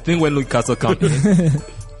 No, I think when Newcastle come in,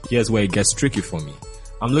 here's where it gets tricky for me.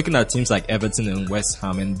 I'm looking at teams like Everton and West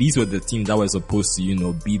Ham, and these were the teams that were supposed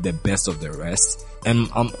to, be the best of the rest. And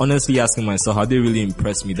I'm honestly asking myself, how they really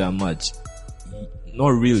impressed me that much? Not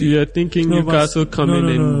really. So you're thinking Newcastle come in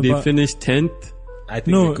and they finish 10th? I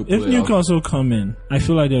think they could if Newcastle come in, I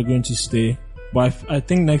feel like they're going to stay. But I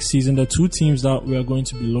think next season, the 2 teams that we are going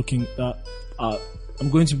to be looking at,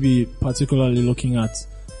 I'm going to be particularly looking at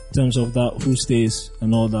in terms of that, who stays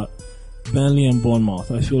and all that. Burnley and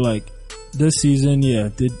Bournemouth. I feel like this season, they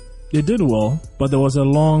did well, but there was a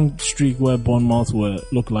long streak where Bournemouth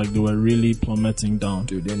looked like they were really plummeting down.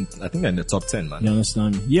 Dude, then I think they're in the top 10, man. You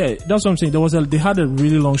understand me? Yeah, that's what I'm saying. They had a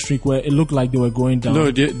really long streak where it looked like they were going down.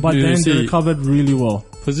 But then they recovered really well.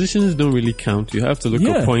 Positions don't really count. You have to look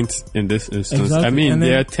at points in this instance. Exactly. I mean,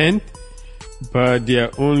 they are 10th, but they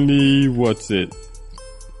are only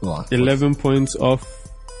 11 points off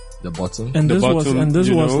the bottom. And this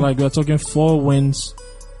was like we're talking 4 wins.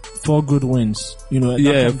 4 good wins,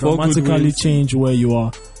 that can dramatically change where you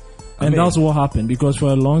are. And that's what happened, because for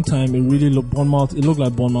a long time it looked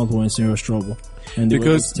like Bournemouth were in serious trouble. And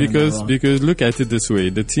because look at it this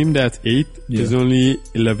way, the team that's 8th is only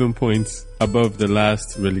 11 points above the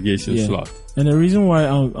last relegation slot. And the reason why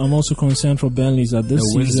I'm also concerned for Burnley is that this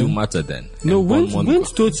season... wins do matter then. No,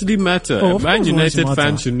 wins totally matter. Man United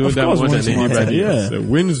fans should know that more than anybody else. So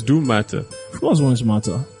wins do matter. Of course wins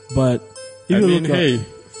matter. But if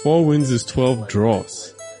 4 wins is 12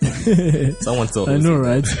 draws. Someone told I know,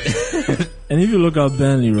 right? And if you look at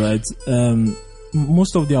Burnley, right,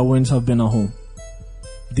 most of their wins have been at home.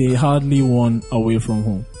 They hardly won away from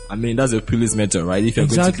home. I mean, that's a police matter, right? If you're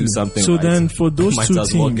going to do something so right, then for those 2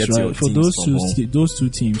 teams, right, for those two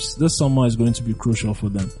teams, this summer is going to be crucial for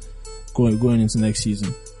them going into next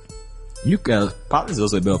season. Palace is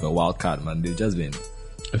also a bit of a wild card, man. They've just been...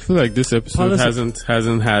 I feel like this episode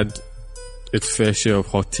hasn't had its fair share of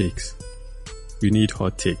hot takes. We need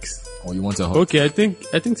hot takes. Oh, you want a hot take? Okay,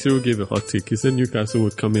 I think Cyril gave a hot take. He said Newcastle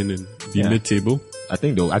would come in and be mid-table. I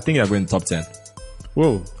think they're going top 10.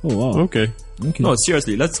 Whoa. Oh, wow. Okay. No,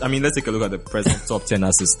 seriously, let's take a look at the present top 10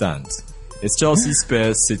 as it stands. It's Chelsea,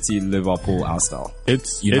 Spurs, City, Liverpool, Arsenal.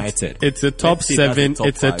 It's United. It's a top 7.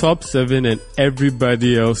 It's a top 7 and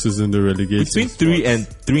everybody else is in the relegation. Between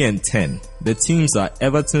 3 and 10, the teams are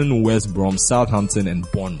Everton, West Brom, Southampton and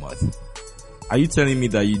Bournemouth. Are you telling me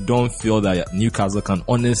that you don't feel that Newcastle can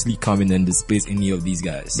honestly come in and displace any of these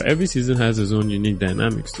guys? But every season has its own unique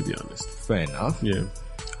dynamics, to be honest. Fair enough. Yeah.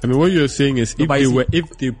 I mean, what you're saying is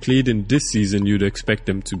if they played in this season, you'd expect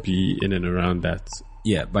them to be in and around that.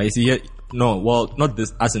 Yeah, but you see, not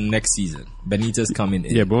this, as in next season. Benitez coming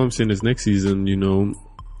in. Yeah, but what I'm saying is next season,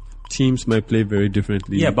 teams might play very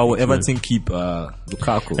differently. Yeah, but will Everton keep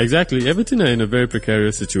Lukaku? Exactly. Everton are in a very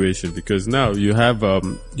precarious situation because now you have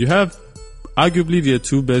arguably their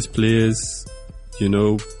 2 best players,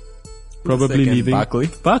 probably leaving.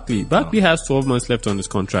 Barkley has 12 months left on his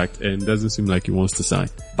contract and doesn't seem like he wants to sign.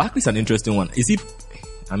 Barkley's an interesting one. Is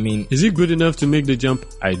he good enough to make the jump?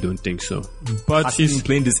 I don't think so. But he's been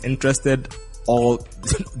playing disinterested all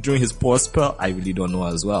during his poor spell. I really don't know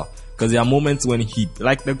as well. Because there are moments when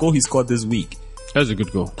like the goal he scored this week. That was a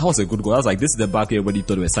good goal. That was a good goal. I was like, this is the Barkley everybody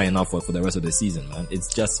thought we were signing up for the rest of the season, man.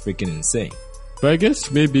 It's just freaking insane. But I guess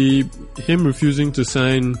maybe him refusing to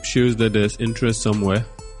sign shows that there's interest somewhere.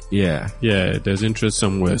 Yeah. Yeah, there's interest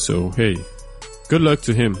somewhere. So, hey, good luck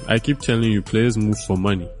to him. I keep telling you, players move for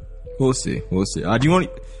money. We'll see.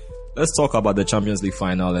 Let's talk about the Champions League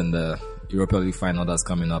final and the Europa League final that's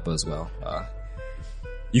coming up as well.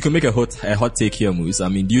 You can make a hot take here, Moose. I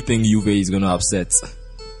mean, do you think Juve is going to upset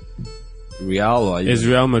Real? Or is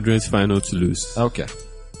Real Madrid's final to lose? Okay.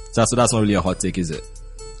 So that's not really a hot take, is it?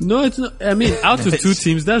 No, it's not. I mean, out of two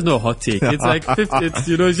teams, that's not a hot take. It's like 50,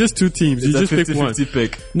 it's just two teams. You just pick one.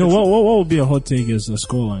 Pick. No, what would be a hot take is the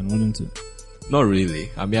scoreline, wouldn't it? Not really.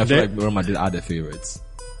 I mean, I feel like Real Madrid are the favorites.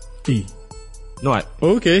 No,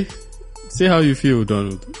 okay. Say how you feel,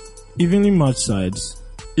 Donald. Evenly matched sides.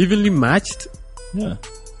 Evenly matched? Yeah.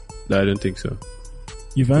 No, I don't think so.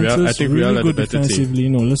 Juventus I think really Real good defensively.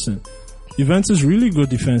 No, listen. Juventus really good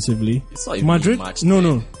defensively. It's not even Madrid, matched.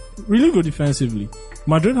 no, really good defensively.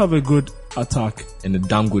 Madrid have a good attack and a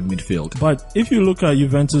damn good midfield. But if you look at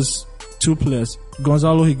Juventus' two players,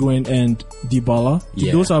 Gonzalo Higuain and Dybala,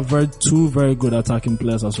 those are two very good attacking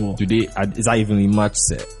players as well. Is that evenly matched,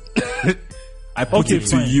 sir? I put it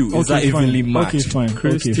to you. Is that evenly matched? Okay, fine.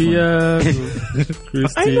 Cristiano.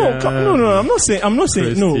 I know. No. I'm not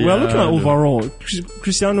saying. No, we are looking at overall.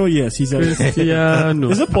 Cristiano, yes, he's a Cristiano.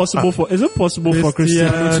 Is it possible for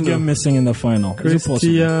Cristiano to get missing in the final?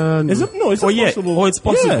 Cristiano. Is it possible? It's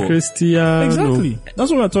possible. Yeah. Cristiano. Exactly. That's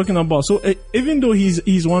what we're talking about. So even though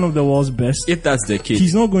he's one of the world's best, if that's the case,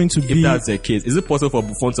 he's not going to be. If that's the case, is it possible for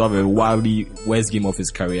Buffon to have a wildly worst game of his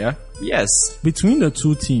career? Yes. Between the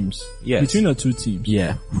two teams. Yes. Between the two teams.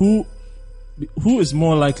 Yeah. Who is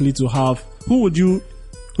more likely to have? Who's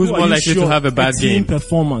more likely to have a bad team game?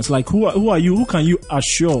 Performance. Like who are you? Who can you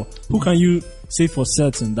assure? Who can you say for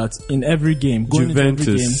certain that in every game, going Juventus.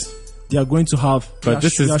 into every game, they are going to have?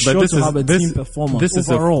 This is team performance.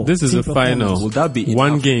 This is a final. Would that be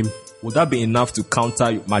one game? Would that be enough to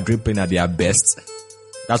counter Madrid playing at their best?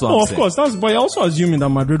 That's what I'm saying. Of course. But you're also assuming that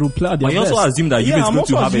Madrid will play at their best. But you also assume that Juve is going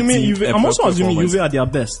to have a team. I'm also assuming Juve at their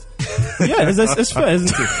best. Yeah, it's fair,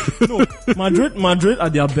 isn't it? No, Madrid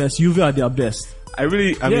at their best. Juve at their best. I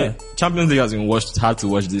mean, Champions League has been hard to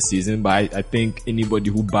watch this season, but I think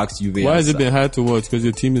anybody who backs Juve. Why has it been hard to watch? Because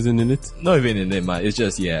your team isn't in it? Not even in it, man. It's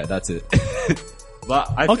just, that's it.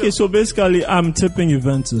 But so basically, I'm tipping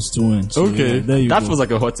Juventus to win. So okay, there you go. That was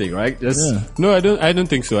like a hot take, right? No, I don't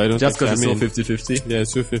think so. Just because it's so 50-50. Yeah,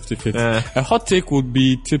 it's so 50-50. A hot take would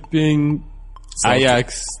be tipping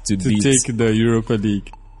Ajax to take the Europa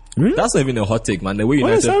League. Really? That's not even a hot take, man. The way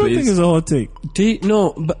United plays. I don't think it's a hot take.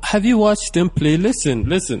 But have you watched them play?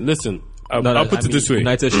 Listen. I'll put it this way.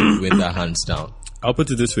 United should win that hands down. I'll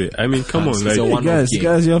put it this way. I mean, come on, like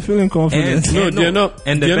guys, you're feeling confident. They're not.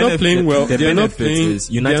 And they're not playing well. They're not playing.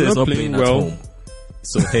 United is not playing well at home.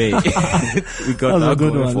 So hey, we got that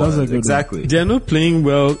going for us. Exactly. They're not playing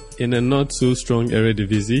well in a not so strong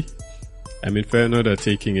Eredivisie. I mean, Feyenoord are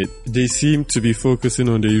taking it. They seem to be focusing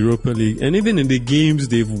on the Europa League, and even in the games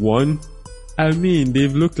they've won, I mean,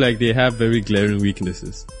 they've looked like they have very glaring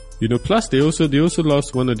weaknesses. Plus they also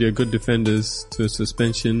lost one of their good defenders to a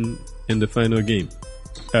suspension in the final game.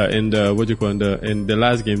 In the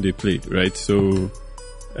last game they played, right? So,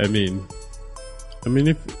 I mean,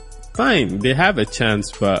 fine, they have a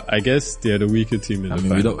chance, but I guess they're the weaker team in the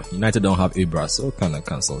final. United don't have Ibra, so it kind of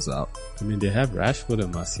cancels out. I mean, they have Rashford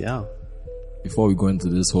and Martial. Before we go into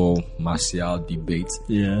this whole Martial debate,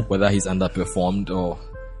 whether he's underperformed or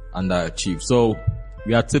underachieved. So,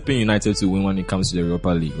 we are tipping United to win when it comes to the Europa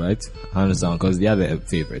League, right? Hands down, because they are the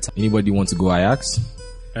favourites. Anybody want to go Ajax?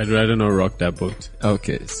 I'd rather not rock that boat.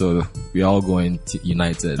 Okay, so we are all going to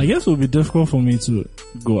United. I guess it would be difficult for me to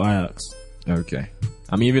go Ajax. Okay.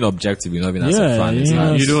 I mean, even objectively, not even as a fan.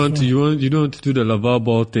 You don't want to do the Laval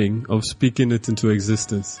ball thing of speaking it into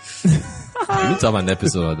existence. We need to have an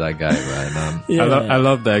episode of that guy, right? I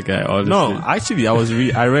love that guy, honestly. No, actually,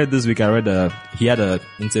 I read this week, he had an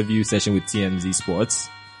interview session with TMZ Sports,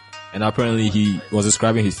 and apparently he was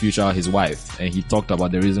describing his future, his wife, and he talked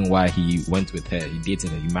about the reason why he went with her, he dated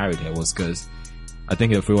her, he married her, was because I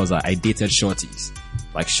think the phrase was like, I dated shorties,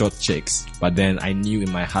 like short chicks, but then I knew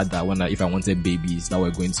in my heart that if I wanted babies that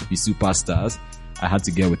were going to be superstars, I had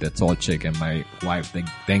to get with a tall chick, and my wife, the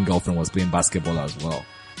then girlfriend, was playing basketball as well.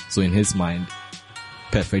 So in his mind,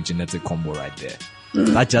 perfect genetic combo right there.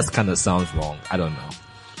 That just kind of sounds wrong. I don't know.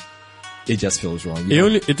 It just feels wrong.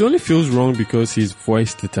 It only feels wrong because he's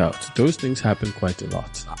voiced it out. Those things happen quite a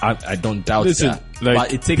lot. I don't doubt that. Like,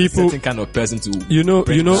 but it takes a certain kind of person to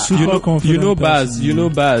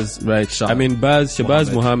Baz, right? Sean. I mean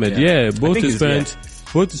Shabazz Mohammed. Yeah, both his parents.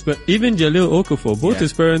 Even Jaleel Okafor, both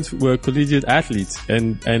his parents were collegiate athletes,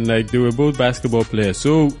 and like they were both basketball players.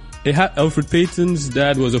 So Alfred Payton's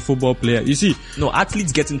dad was a football player. You see, no,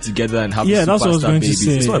 athletes getting together and having that's what I was going to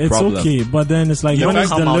say. It's not a problem. Okay, but then it's like when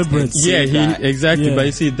it's deliberate. Exactly. Yeah. But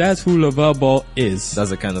you see, that's who LeVar Ball is.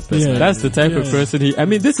 That's the kind of person. That's the type of person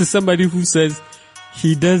this is somebody who says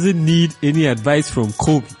he doesn't need any advice from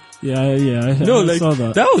Kobe. I saw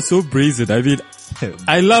that. That was so brazen. I mean,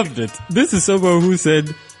 I loved it. This is someone who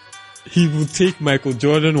said he would take Michael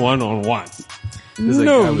Jordan one-on-one.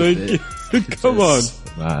 No, come on.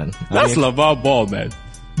 Man. That's LeVar Ball, man.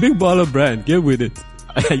 Big baller brand. Get with it.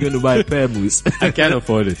 You're going to buy a pair, Moose. I can't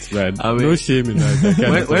afford it, man. No shame in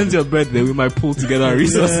that. When's your birthday? We might pull together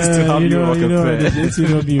resources to help you rock a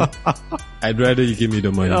pair. I'd rather you give me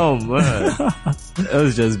the money. Oh, man. That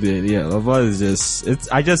was just bad. Yeah, LeVar is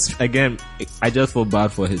just... I just feel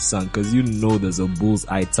bad for his son, because there's a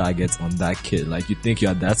bullseye target on that kid. Like, you think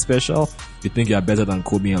you're that special? You think you're better than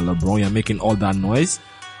Kobe and LeBron? You're making all that noise?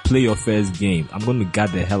 Play your first game. I'm going to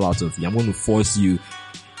guard the hell out of you. I'm going to force you.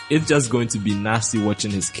 It's just going to be nasty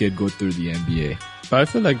watching his kid go through the NBA. But I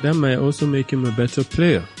feel like that might also make him a better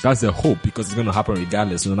player. That's the hope, because it's going to happen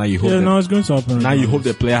regardless. So now you hope it's going to happen. Now you hope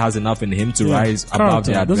the player has enough in him to rise above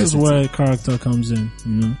the adversity. This is where character comes in,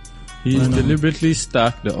 He's deliberately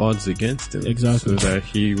stacked the odds against him. Exactly. So that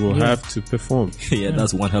he will have to perform.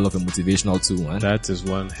 That's one hell of a motivational tool, man. That is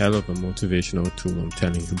one hell of a motivational tool, I'm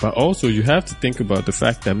telling you. But also you have to think about the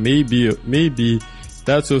fact that maybe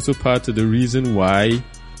that's also part of the reason why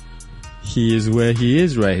he is where he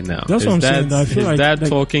is right now. That's what I'm saying. I feel his dad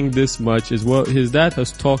talking this much is what his dad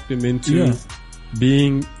has talked him into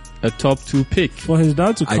being a top 2 pick. For his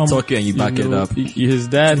dad to come... I talk it and you back it up. His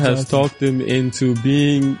dad has talked him into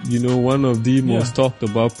being, one of the most talked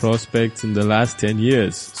about prospects in the last 10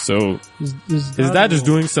 years. So, his dad is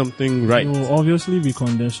doing something right. He will obviously be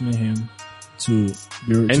conditioning him to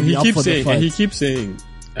be and he keeps saying,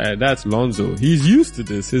 that's Lonzo. He's used to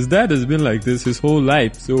this. His dad has been like this his whole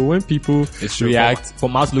life. So when people react,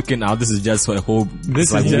 from us looking out, this is just for a whole.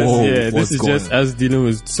 This is just us dealing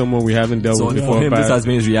with someone we haven't dealt with before. For him, this has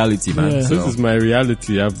been his reality, man. Yeah. So. This is my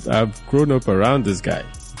reality. I've grown up around this guy.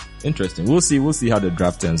 Interesting. We'll see how the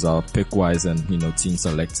draft turns out, pick wise and team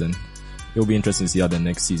selecting. It'll be interesting to see how the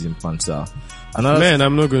next season pans out. Man,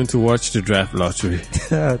 I'm not going to watch the draft lottery.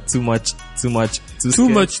 Too much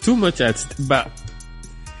but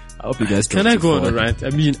I hope you guys can I go on a rant?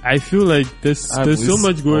 I mean, I feel like there's so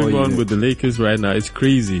much going on with the Lakers right now. It's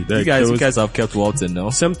crazy. Like, you guys have kept Walton,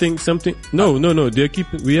 no? Something. No.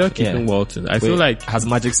 We are keeping Walton. I feel like has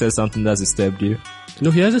Magic said something that's disturbed you?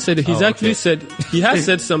 No, he hasn't said it. He's actually said he has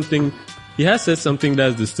said something. He has said something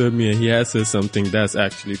that's disturbed me, and he has said something that's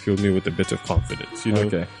actually filled me with a bit of confidence.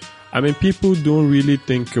 Okay. I mean, people don't really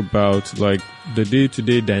think about like the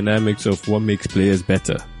day-to-day dynamics of what makes players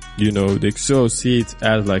better. They sort of see it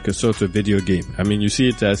as like a sort of video game. I mean, you see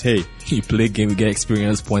it as, hey, you play a game, you get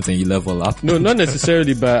experience points and you level up. No, not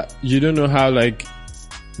necessarily, but you don't know how like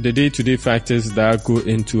the day-to-day factors that go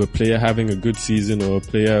into a player having a good season or a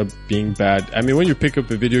player being bad. I mean, when you pick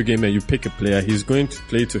up a video game and you pick a player, he's going to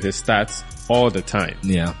play to his stats all the time.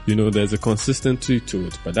 Yeah. There's a consistency to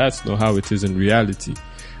it, but that's not how it is in reality.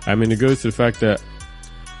 I mean, it goes to the fact that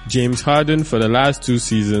James Harden for the last 2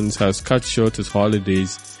 seasons has cut short his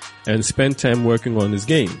holidays and spent time working on his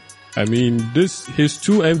game. I mean, his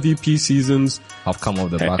 2 MVP seasons have come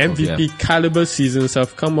off the back MVP caliber seasons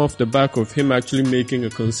have come off the back of him actually making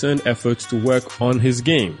a concerned effort to work on his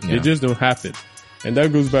game. They just don't happen. And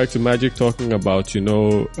that goes back to Magic talking about,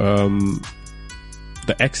 the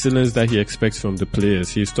excellence that he expects from the players.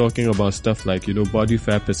 He's talking about stuff like, body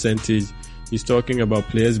fat percentage. He's talking about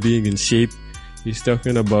players being in shape. He's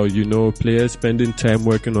talking about, players spending time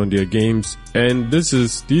working on their games. And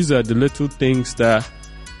these are the little things that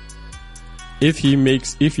if he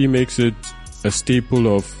makes it a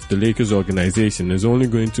staple of the Lakers organization, is only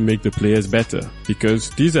going to make the players better. Because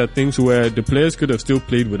these are things where the players could have still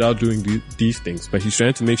played without doing these things, but he's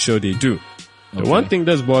trying to make sure they do. Okay. The one thing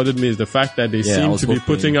that's bothered me is the fact that they seem to be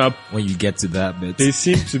putting up, when you get to that bit, they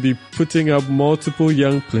seem to be putting up multiple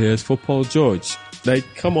young players for Paul George.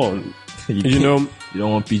 Like, come on. You don't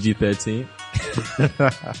want PG-13?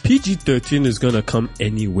 PG-13 is gonna come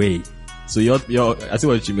anyway. So I see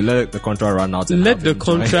what you mean. Let the contract run out. Let the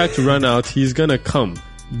contract run out. He's gonna come.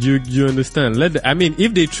 You understand?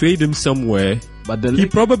 If they trade him somewhere, he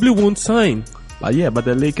probably won't sign. But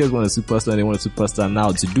the Lakers want a superstar. They want a superstar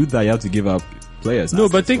now. To do that, you have to give up players. No,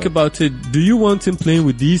 but think about it. Do you want him playing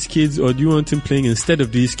with these kids or do you want him playing instead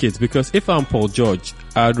of these kids? Because if I'm Paul George,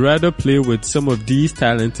 I'd rather play with some of these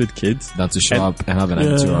talented kids than to show up and have an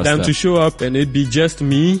empty roster. Than to show up and it'd be just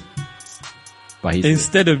me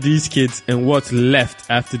instead of these kids and what's left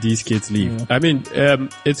after these kids leave. Yeah. I mean,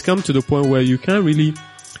 it's come to the point where you can't really.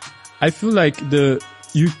 I feel like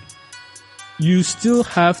you still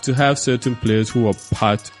have to have certain players who are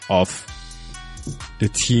part of the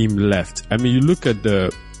team left. I mean, you look at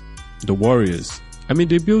the Warriors. I mean,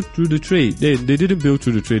 they built through the trade. They didn't build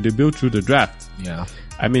through the trade. They built through the draft. Yeah.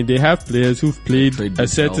 I mean, they have players who've played a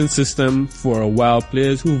certain system for a while,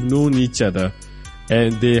 players who've known each other,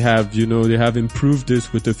 and they have improved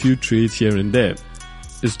this with a few trades here and there.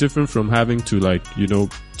 It's different from having to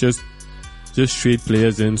just trade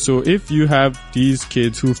players in. So if you have these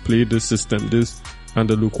kids who've played the system,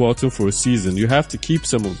 under Luke Walton for a season, you have to keep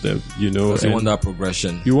some of them, Because you want that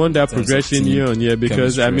progression. You want that progression year on year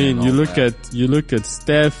because, I mean, you look at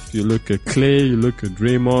Steph, you look at Clay, you look at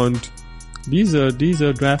Draymond. These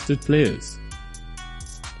are drafted players.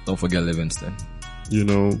 Don't forget Livingston.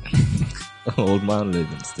 Old man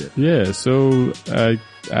Livingston. Yeah, so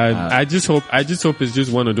I just hope it's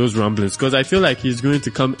just one of those rumblings because I feel like he's going to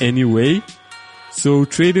come anyway. So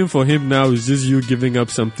trading for him now is just you giving up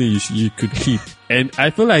something you could keep. And I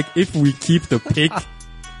feel like if we keep the pick,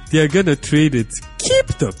 they're gonna trade it. Keep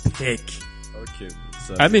the pick. Okay.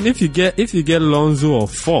 Sorry. I mean, if you get Lonzo or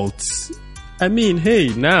Fultz, I mean, hey,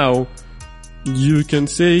 now you can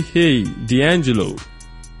say, hey, D'Angelo.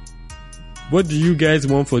 What do you guys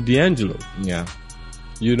want for D'Angelo? Yeah.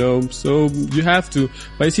 So you have to,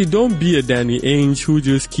 but you see, don't be a Danny Ainge who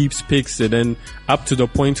just keeps picks and then up to the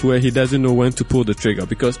point where he doesn't know when to pull the trigger.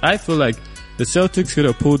 Because I feel like the Celtics could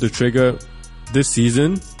have pulled the trigger this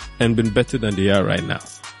season and been better than they are right now.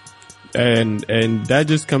 And that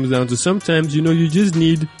just comes down to sometimes, you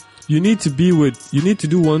need to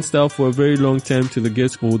do one style for a very long time till it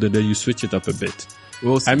gets old and then you switch it up a bit.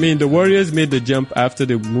 I mean, the Warriors made the jump after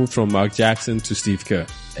they moved from Mark Jackson to Steve Kerr.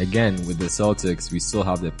 Again, with the Celtics, we still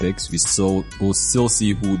have the picks. We'll still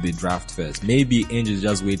see who they draft first. Maybe Ainge is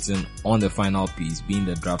just waiting on the final piece, being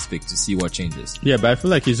the draft pick, to see what changes. Yeah, but I feel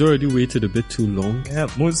like he's already waited a bit too long. Yeah,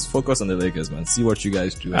 most focus on the Lakers, man. See what you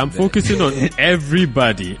guys do. I'm focusing on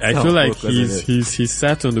everybody. I feel like he's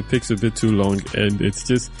sat on the picks a bit too long, and it's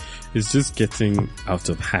just getting out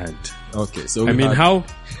of hand. Okay, so I mean, how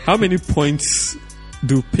many points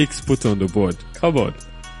do picks put on the board? Come on.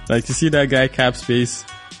 Like, you see that guy cap space?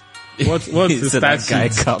 What's his stat sheet? Guy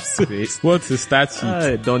cap space. What's his stat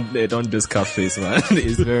sheet? Don't just cap space, man.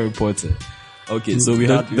 It's very important. Okay, so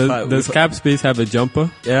does cap space have a jumper?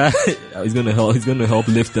 Yeah, he's gonna help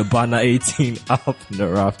lift the banner 18 up in the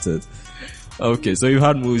rafters. Okay, so you've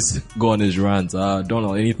had Moose go on his rant.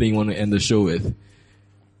 Donald, anything you want to end the show with?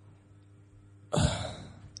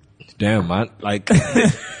 Damn, man. Like,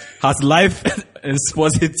 has life and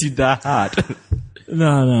sports hit you that hard? No,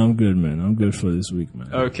 I'm good, man. I'm good for this week,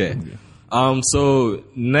 man. Okay. So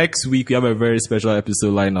next week we have a very special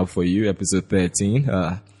episode lined up for you, episode 13.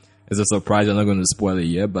 It's a surprise. I'm not going to spoil it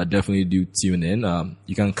yet, but definitely do tune in.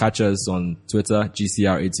 You can catch us on Twitter,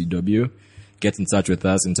 GCR80W. Get in touch with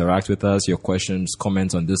us, interact with us, your questions,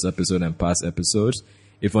 comments on this episode and past episodes.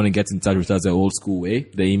 If you want to get in touch with us the old school way,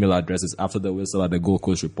 the email address is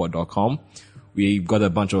afterthewhistle@thegoldcoastreport.com. We've got a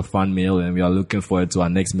bunch of fan mail and we are looking forward to our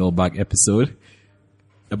next mailbag episode.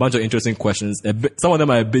 A bunch of interesting questions. Some of them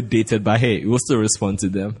are a bit dated, but hey, we'll still respond to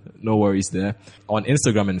them. No worries there. On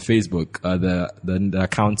Instagram and Facebook, the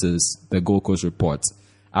account is the Gold Coast Report,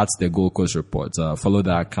 at the Gold Coast Report. Follow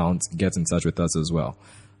that account, get in touch with us as well.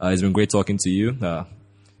 It's been great talking to you.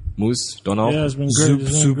 Moose, Donald. Yeah, it's been great.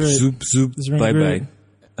 Zoop. Bye.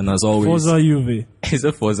 And as always, Forza Juve. It's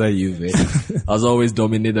a Forza Juve. As always,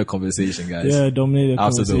 dominate the conversation, guys. Yeah, dominate the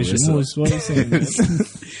conversation. Moose, what are you saying, man?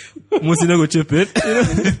 Moose, you know, go chip it.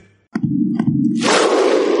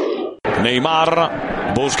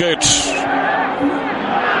 Neymar, Busquets.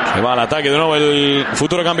 Se va al ataque de nuevo el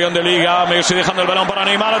futuro campeón de Liga. Messi dejando el balón para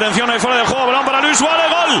Neymar. Atención, ahí fuera del juego. Balón para Luis Suárez.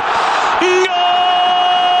 ¡Gol! ¡Gol!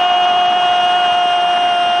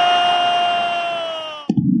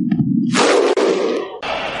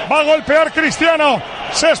 Va a golpear Cristiano.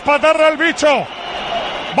 Se espatarra el bicho.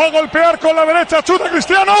 Va a golpear con la derecha. Chuta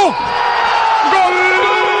Cristiano. ¡Gol!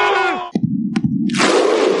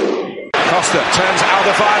 Costa turns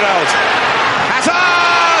Alderweireld.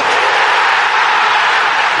 Hazard!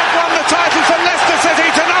 Won the title for Leicester City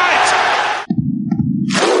tonight.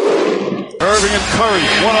 Irving and Curry,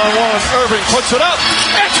 one-on-one. Irving puts it up.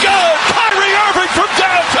 It's good! Kyrie Irving from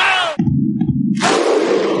downtown.